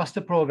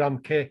Manbassador program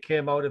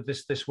came out of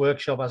this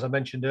workshop, as I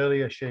mentioned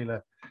earlier,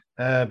 Sheila,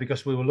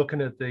 because we were looking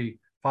at the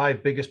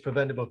 5 biggest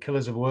preventable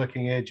killers of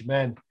working age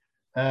men,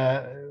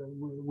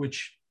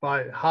 which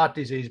by heart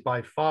disease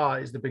by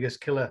far is the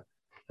biggest killer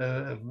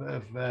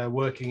of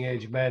working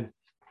age men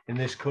in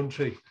this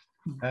country.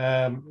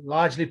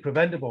 Largely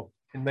preventable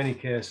in many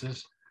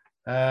cases.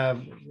 A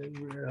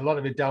lot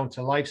of it down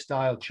to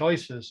lifestyle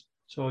choices.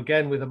 So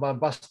again, with the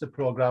Manbassador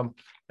program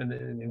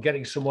and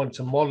getting someone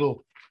to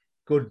model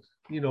good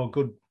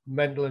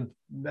mental and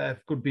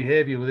good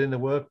behavior within the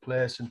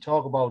workplace, and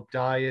talk about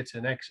diet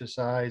and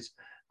exercise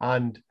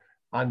and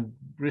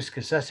risk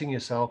assessing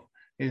yourself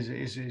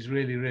is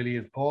really, really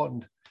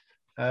important.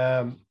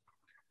 So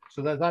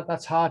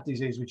that's heart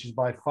disease, which is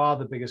by far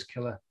the biggest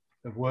killer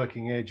of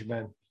working age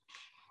men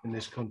in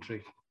this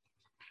country.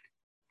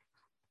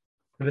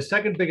 And the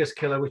second biggest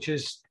killer, which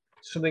is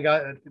something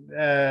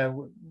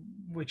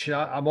which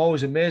I'm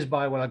always amazed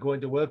by when I go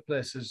into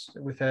workplaces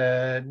with,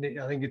 I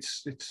think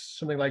it's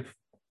something like,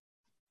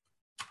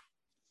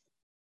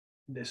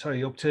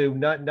 up to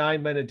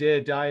 9 men a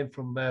day dying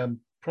from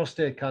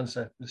prostate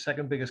cancer, the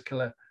second biggest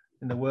killer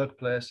in the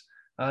workplace.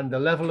 And the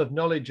level of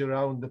knowledge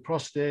around the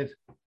prostate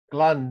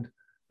gland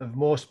of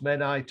most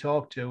men I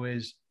talk to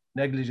is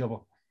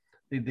negligible.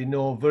 They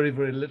know very,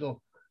 very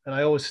little. And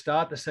I always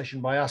start the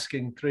session by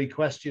asking 3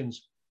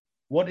 questions.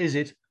 What is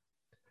it?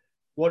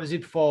 What is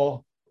it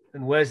for?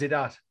 And where's it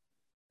at?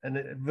 And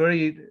it's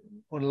very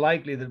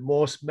unlikely that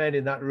most men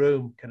in that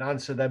room can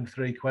answer them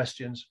 3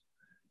 questions.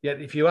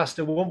 Yet if you asked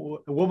a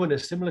woman a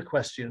similar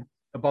question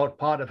about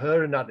part of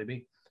her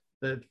anatomy,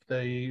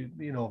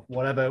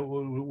 whatever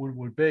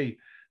would be,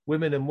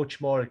 women are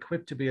much more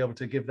equipped to be able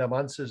to give them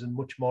answers and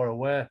much more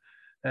aware.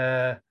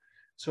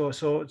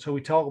 So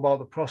we talk about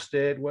the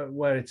prostate,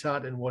 where it's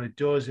at and what it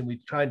does, and we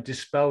try and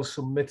dispel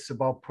some myths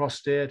about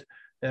prostate,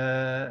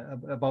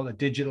 about the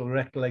digital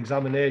rectal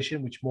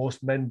examination, which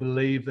most men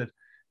believe that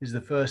is the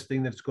first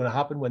thing that's going to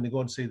happen when they go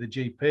and see the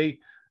GP,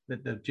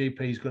 that the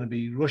GP is going to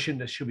be rushing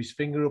to shove his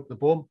finger up the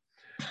bum,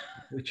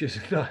 which is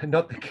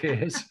not the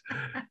case.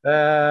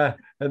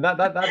 And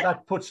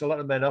that puts a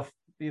lot of men off,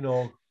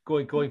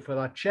 going for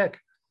that check.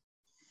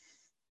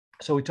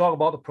 So we talk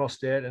about the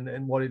prostate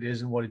and what it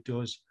is and what it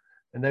does.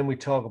 And then we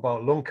talk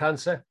about lung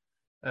cancer.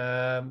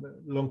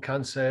 Lung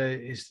cancer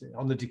is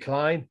on the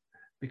decline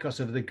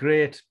because of the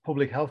great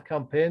public health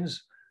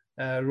campaigns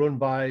run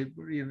by,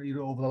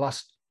 over the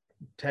last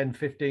 10,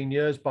 15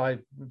 years by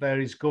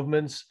various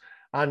governments,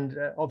 and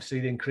obviously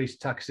the increased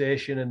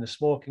taxation and the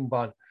smoking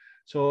ban.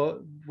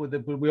 So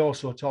we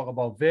also talk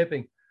about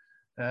vaping.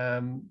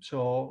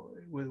 So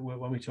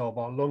when we talk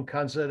about lung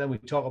cancer, then we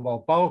talk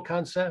about bowel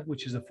cancer,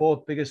 which is the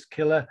fourth biggest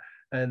killer.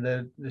 And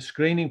the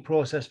screening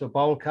process for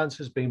bowel cancer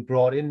has been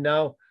brought in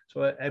now.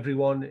 So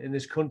everyone in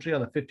this country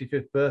on their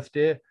 55th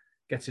birthday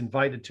gets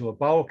invited to a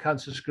bowel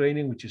cancer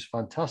screening, which is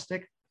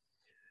fantastic.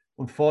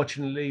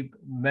 Unfortunately,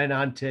 men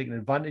aren't taking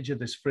advantage of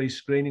this free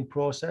screening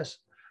process.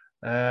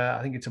 I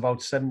think it's about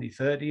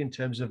 70-30 in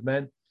terms of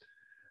men.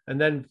 And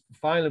then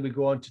finally, we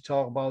go on to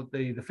talk about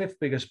the fifth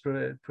biggest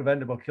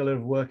preventable killer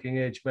of working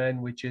age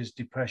men, which is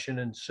depression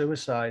and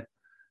suicide.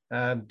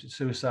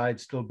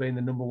 Suicide still being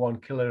the number one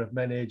killer of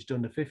men aged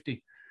under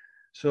 50.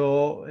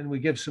 So, and we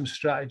give some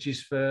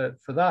strategies for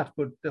that.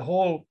 But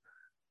the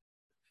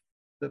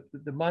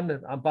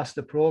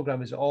Manbassador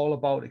program is all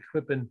about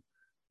equipping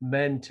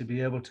men to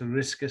be able to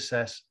risk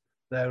assess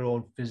their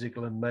own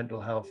physical and mental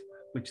health,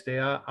 which they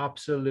are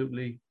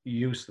absolutely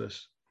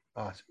useless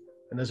at.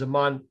 And as a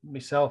man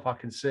myself, I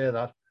can say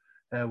that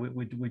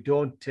we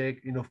don't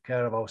take enough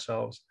care of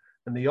ourselves.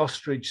 And the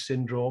ostrich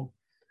syndrome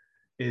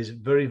is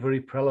very, very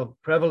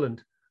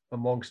prevalent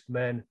amongst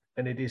men,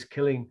 and it is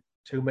killing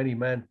too many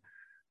men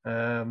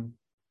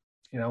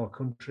in our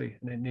country,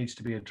 and it needs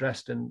to be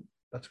addressed. And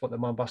that's what the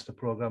Manbassador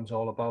program is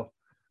all about.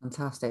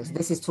 Fantastic. So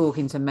this is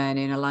talking to men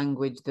in a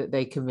language that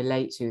they can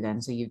relate to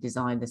then. So you've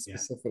designed this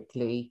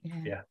specifically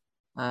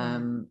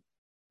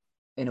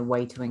in a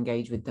way to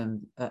engage with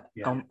them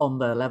on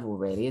their level,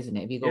 really, isn't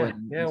it? If you go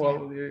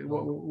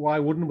why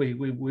wouldn't we?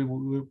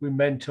 We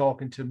men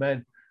talking to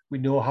men. We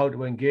know how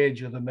to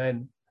engage other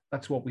men.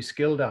 That's what we're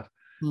skilled at.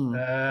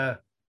 And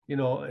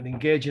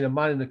engaging a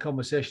man in the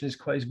conversation is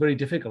very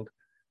difficult.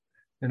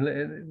 And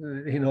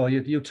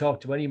you talk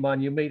to any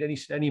man, you meet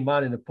any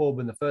man in the pub,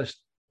 and the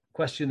first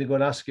question they're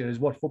going to ask you is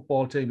what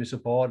football team you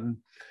support, and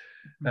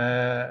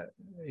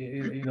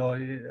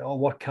or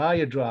what car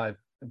you drive.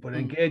 But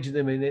engaging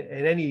them in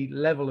any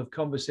level of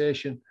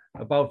conversation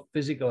about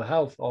physical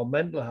health or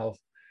mental health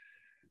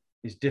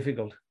is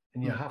difficult,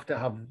 and you have to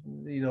have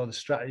the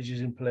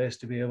strategies in place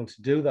to be able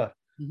to do that.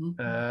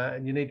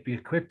 And you need to be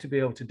equipped to be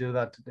able to do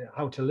that,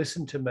 how to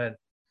listen to men,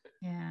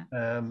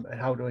 and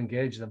how to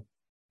engage them.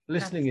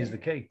 Listening is the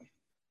key.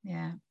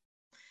 Yeah.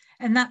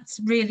 And that's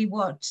really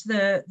what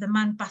the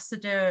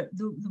Manbassador,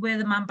 the way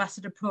the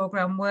Manbassador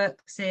program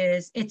works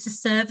is it's a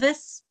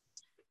service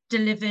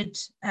delivered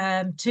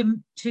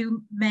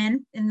to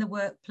men in the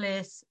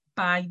workplace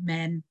by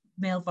men,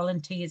 male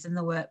volunteers in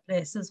the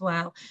workplace as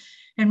well.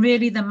 And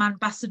really the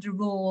Manbassador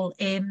role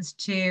aims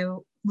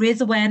to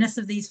raise awareness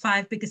of these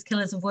 5 biggest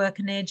killers of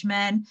working age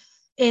men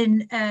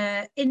in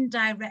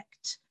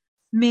indirect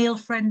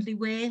male-friendly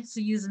way, so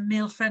using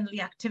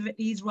male-friendly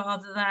activities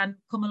rather than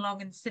come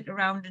along and sit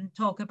around and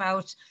talk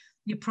about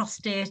your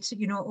prostate,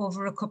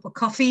 over a cup of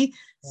coffee.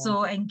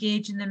 So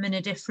engaging them in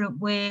a different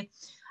way.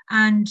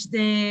 And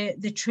they're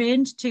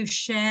trained to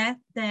share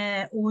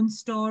their own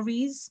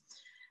stories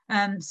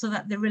so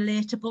that they're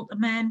relatable to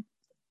men,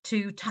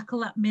 to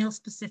tackle that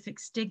male-specific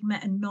stigma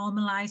and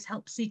normalize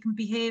help-seeking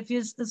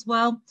behaviours as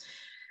well.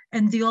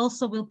 And they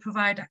also will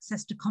provide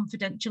access to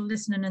confidential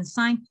listening and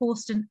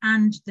signposting,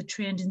 and the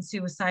trained in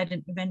suicide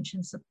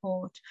intervention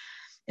support.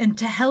 And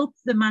to help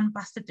the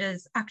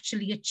Manbassadors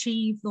actually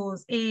achieve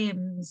those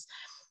aims,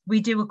 we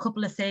do a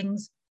couple of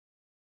things.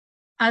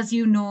 As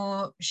you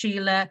know,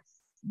 Sheila,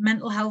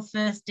 mental health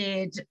first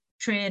aid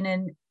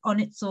training on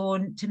its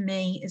own, to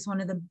me, is one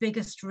of the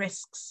biggest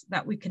risks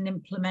that we can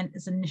implement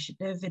as an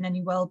initiative in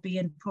any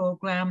wellbeing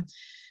programme.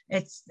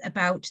 It's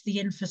about the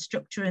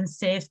infrastructure and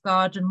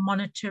safeguard and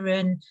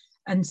monitoring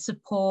and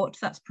support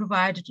that's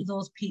provided to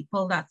those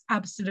people. That's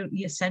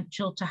absolutely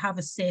essential to have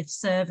a safe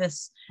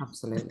service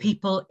for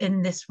people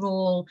in this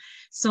role.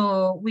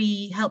 So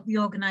we help the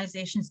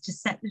organisations to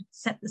set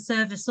the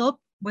service up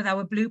with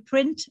our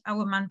blueprint,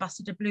 our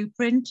Manbassador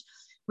blueprint,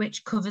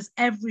 which covers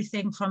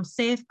everything from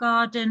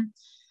safeguarding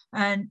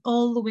and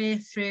all the way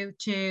through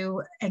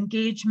to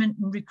engagement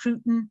and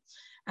recruiting,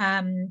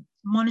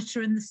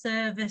 monitoring the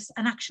service,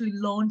 and actually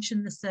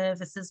launching the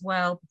service as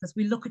well, because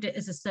we look at it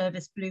as a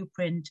service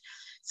blueprint.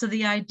 So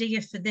the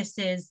idea for this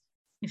is,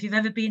 if you've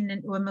ever been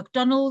into a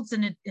McDonald's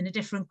in a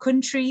different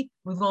country,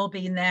 we've all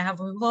been there,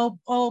 haven't we? We've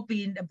all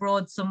been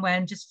abroad somewhere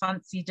and just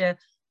fancied a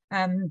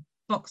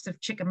box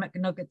of chicken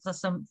McNuggets or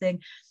something.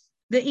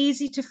 They're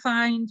easy to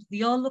find.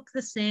 They all look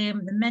the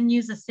same. The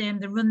menus are the same.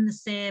 They run the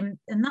same.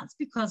 And that's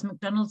because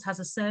McDonald's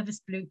has a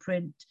service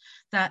blueprint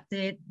that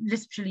they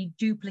literally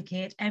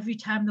duplicate every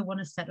time they want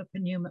to set up a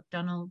new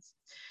McDonald's.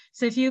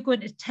 So if you go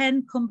into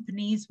 10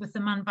 companies with the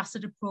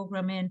Manbassador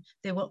program in,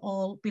 they will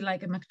all be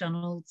like a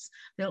McDonald's.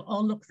 They'll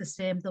all look the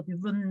same. They'll be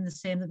running the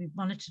same. They'll be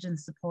monitored and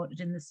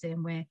supported in the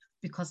same way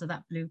because of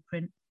that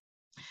blueprint.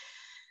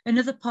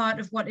 Another part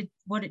of what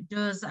it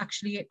does,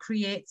 actually, it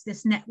creates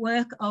this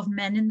network of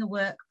men in the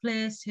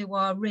workplace who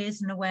are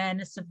raising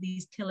awareness of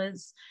these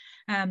killers,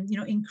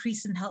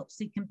 increasing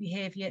help-seeking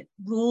behaviour,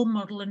 role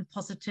model and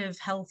positive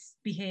health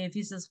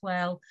behaviours as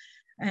well,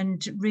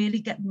 and really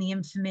getting the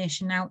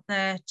information out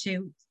there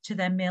to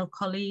their male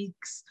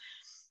colleagues.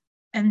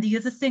 And the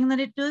other thing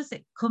that it does,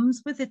 it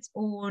comes with its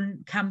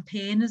own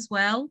campaign as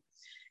well.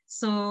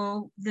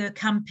 So the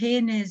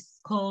campaign is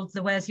called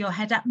the Where's Your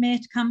Head At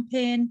Mate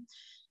campaign.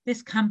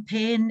 This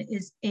campaign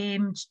is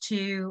aimed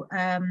to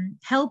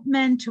help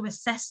men to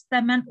assess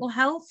their mental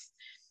health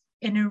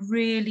in a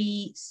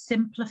really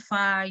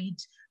simplified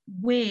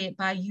way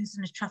by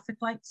using a traffic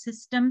light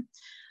system.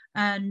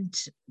 And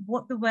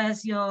what the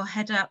Where's Your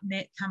Head At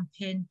Mate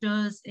campaign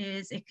does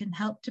is it can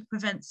help to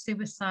prevent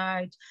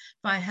suicide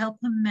by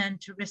helping men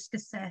to risk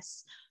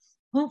assess,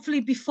 hopefully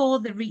before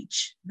they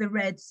reach the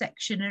red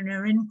section and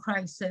are in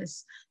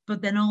crisis,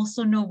 but then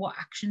also know what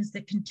actions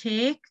they can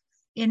take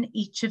in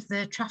each of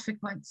the traffic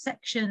light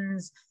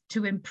sections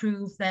to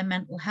improve their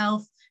mental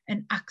health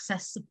and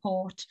access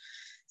support.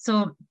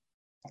 So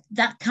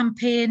that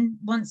campaign,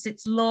 once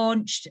it's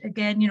launched,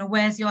 again,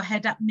 Where's Your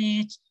Head At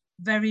Mate,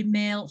 very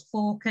male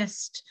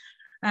focused,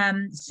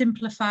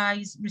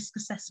 simplifies risk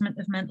assessment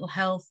of mental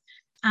health,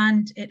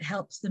 and it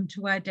helps them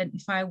to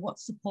identify what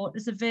support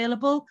is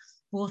available,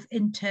 both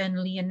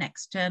internally and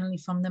externally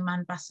from the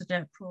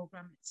Manbassador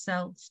program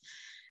itself.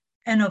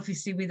 And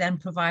obviously we then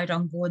provide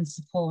ongoing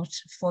support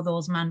for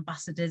those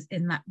Manbassadors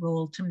in that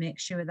role to make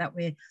sure that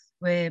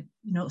we're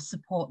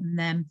supporting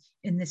them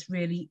in this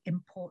really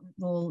important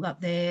role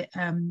that they're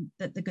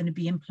going to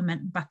be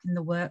implementing back in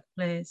the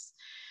workplace.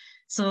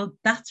 So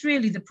that's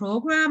really the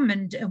program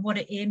and what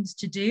it aims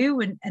to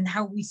do and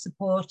how we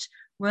support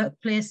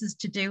workplaces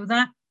to do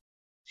that.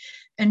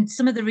 And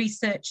some of the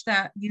research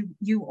that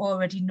you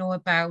already know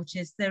about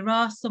is there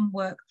are some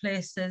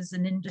workplaces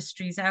and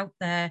industries out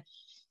there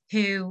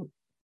who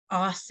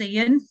are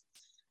seeing,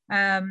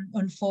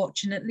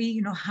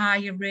 unfortunately,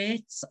 higher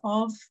rates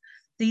of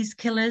these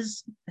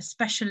killers,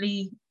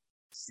 especially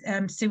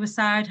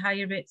suicide,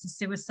 higher rates of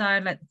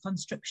suicide, like the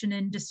construction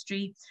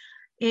industry.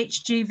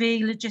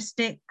 HGV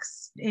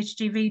logistics,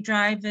 HGV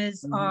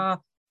drivers are, I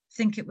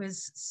think it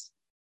was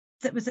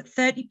at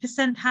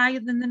 30% higher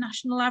than the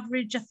national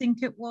average, I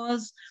think it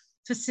was,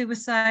 for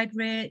suicide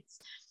rates.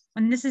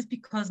 And this is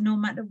because no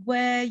matter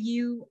where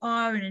you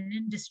are in an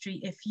industry,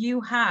 if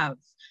you have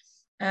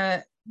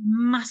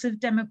massive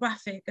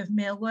demographic of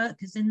male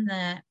workers in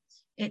there,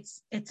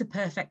 it's a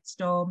perfect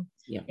storm.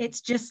 Yeah. It's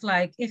just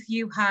like if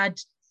you had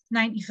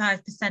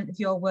 95% of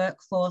your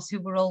workforce who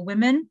were all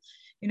women,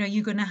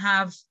 you're going to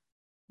have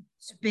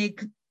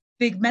big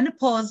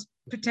menopause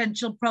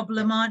potential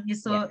problem, aren't you?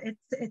 So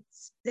yeah.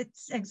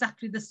 It's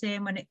exactly the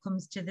same when it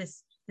comes to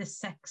this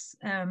sex,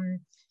 the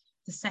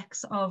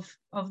sex of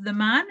the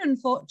man,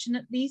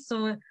 unfortunately.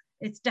 So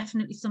it's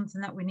definitely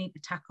something that we need to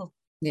tackle.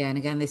 Yeah, and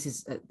again,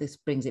 this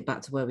brings it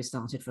back to where we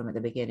started from at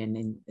the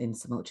beginning, in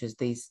so much as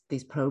these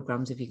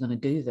programs, if you're going to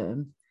do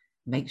them,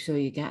 make sure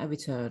you get a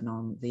return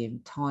on the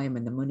time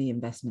and the money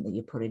investment that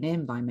you're putting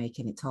in by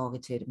making it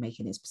targeted,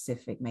 making it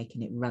specific,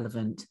 making it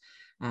relevant,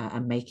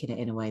 and making it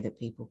in a way that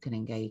people can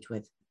engage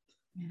with.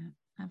 Yeah,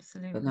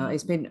 absolutely. But no,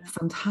 it's been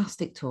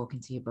fantastic talking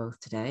to you both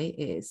today.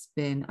 It's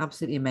been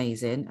absolutely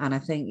amazing. And I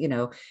think,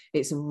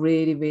 it's a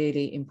really,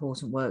 really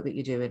important work that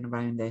you're doing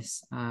around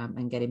this,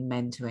 and getting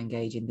men to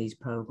engage in these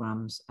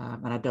programs.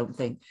 And I don't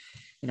think,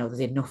 there's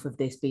enough of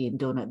this being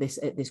done at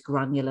this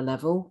granular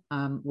level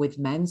with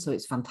men. So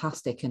it's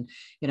fantastic. And,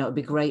 it'd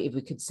be great if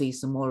we could see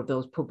some more of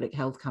those public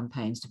health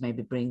campaigns to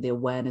maybe bring the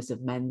awareness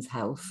of men's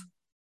health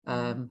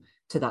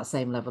to that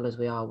same level as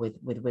we are with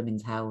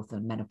women's health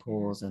and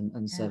menopause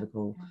and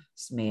cervical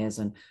smears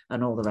and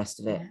all the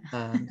rest of it.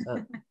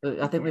 So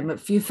I think we've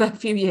a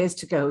few years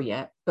to go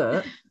yet,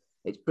 but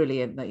it's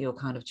brilliant that you're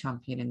kind of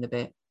championing the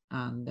bit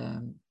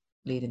and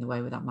leading the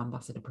way with that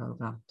Manbassador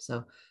program.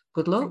 So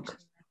good luck.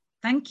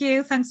 Thank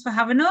you. Thanks for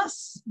having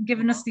us,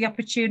 giving us the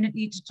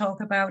opportunity to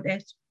talk about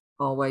it.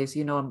 Always,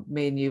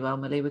 me and you,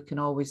 Emily, we can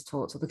always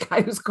talk till the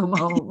cows come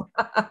home.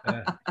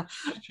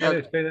 Sheila,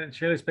 it's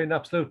been an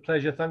absolute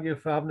pleasure. Thank you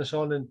for having us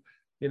on, and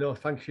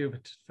thank you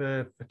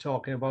for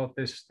talking about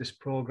this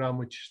program,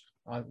 which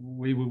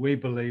we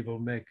believe will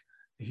make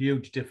a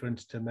huge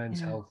difference to men's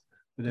health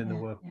within the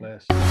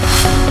workplace.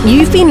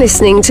 You've been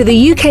listening to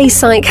the UK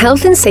Psych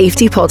Health and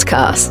Safety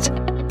podcast.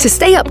 To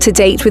stay up to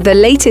date with the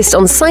latest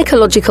on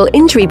psychological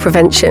injury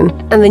prevention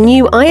and the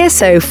new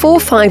ISO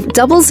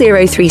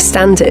 45003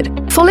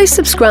 standard,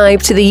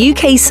 subscribe to the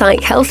UK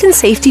Psych Health and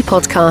Safety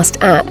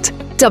podcast at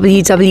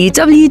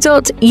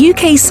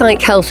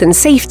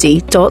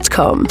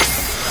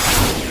www.ukpsychealthandsafety.com.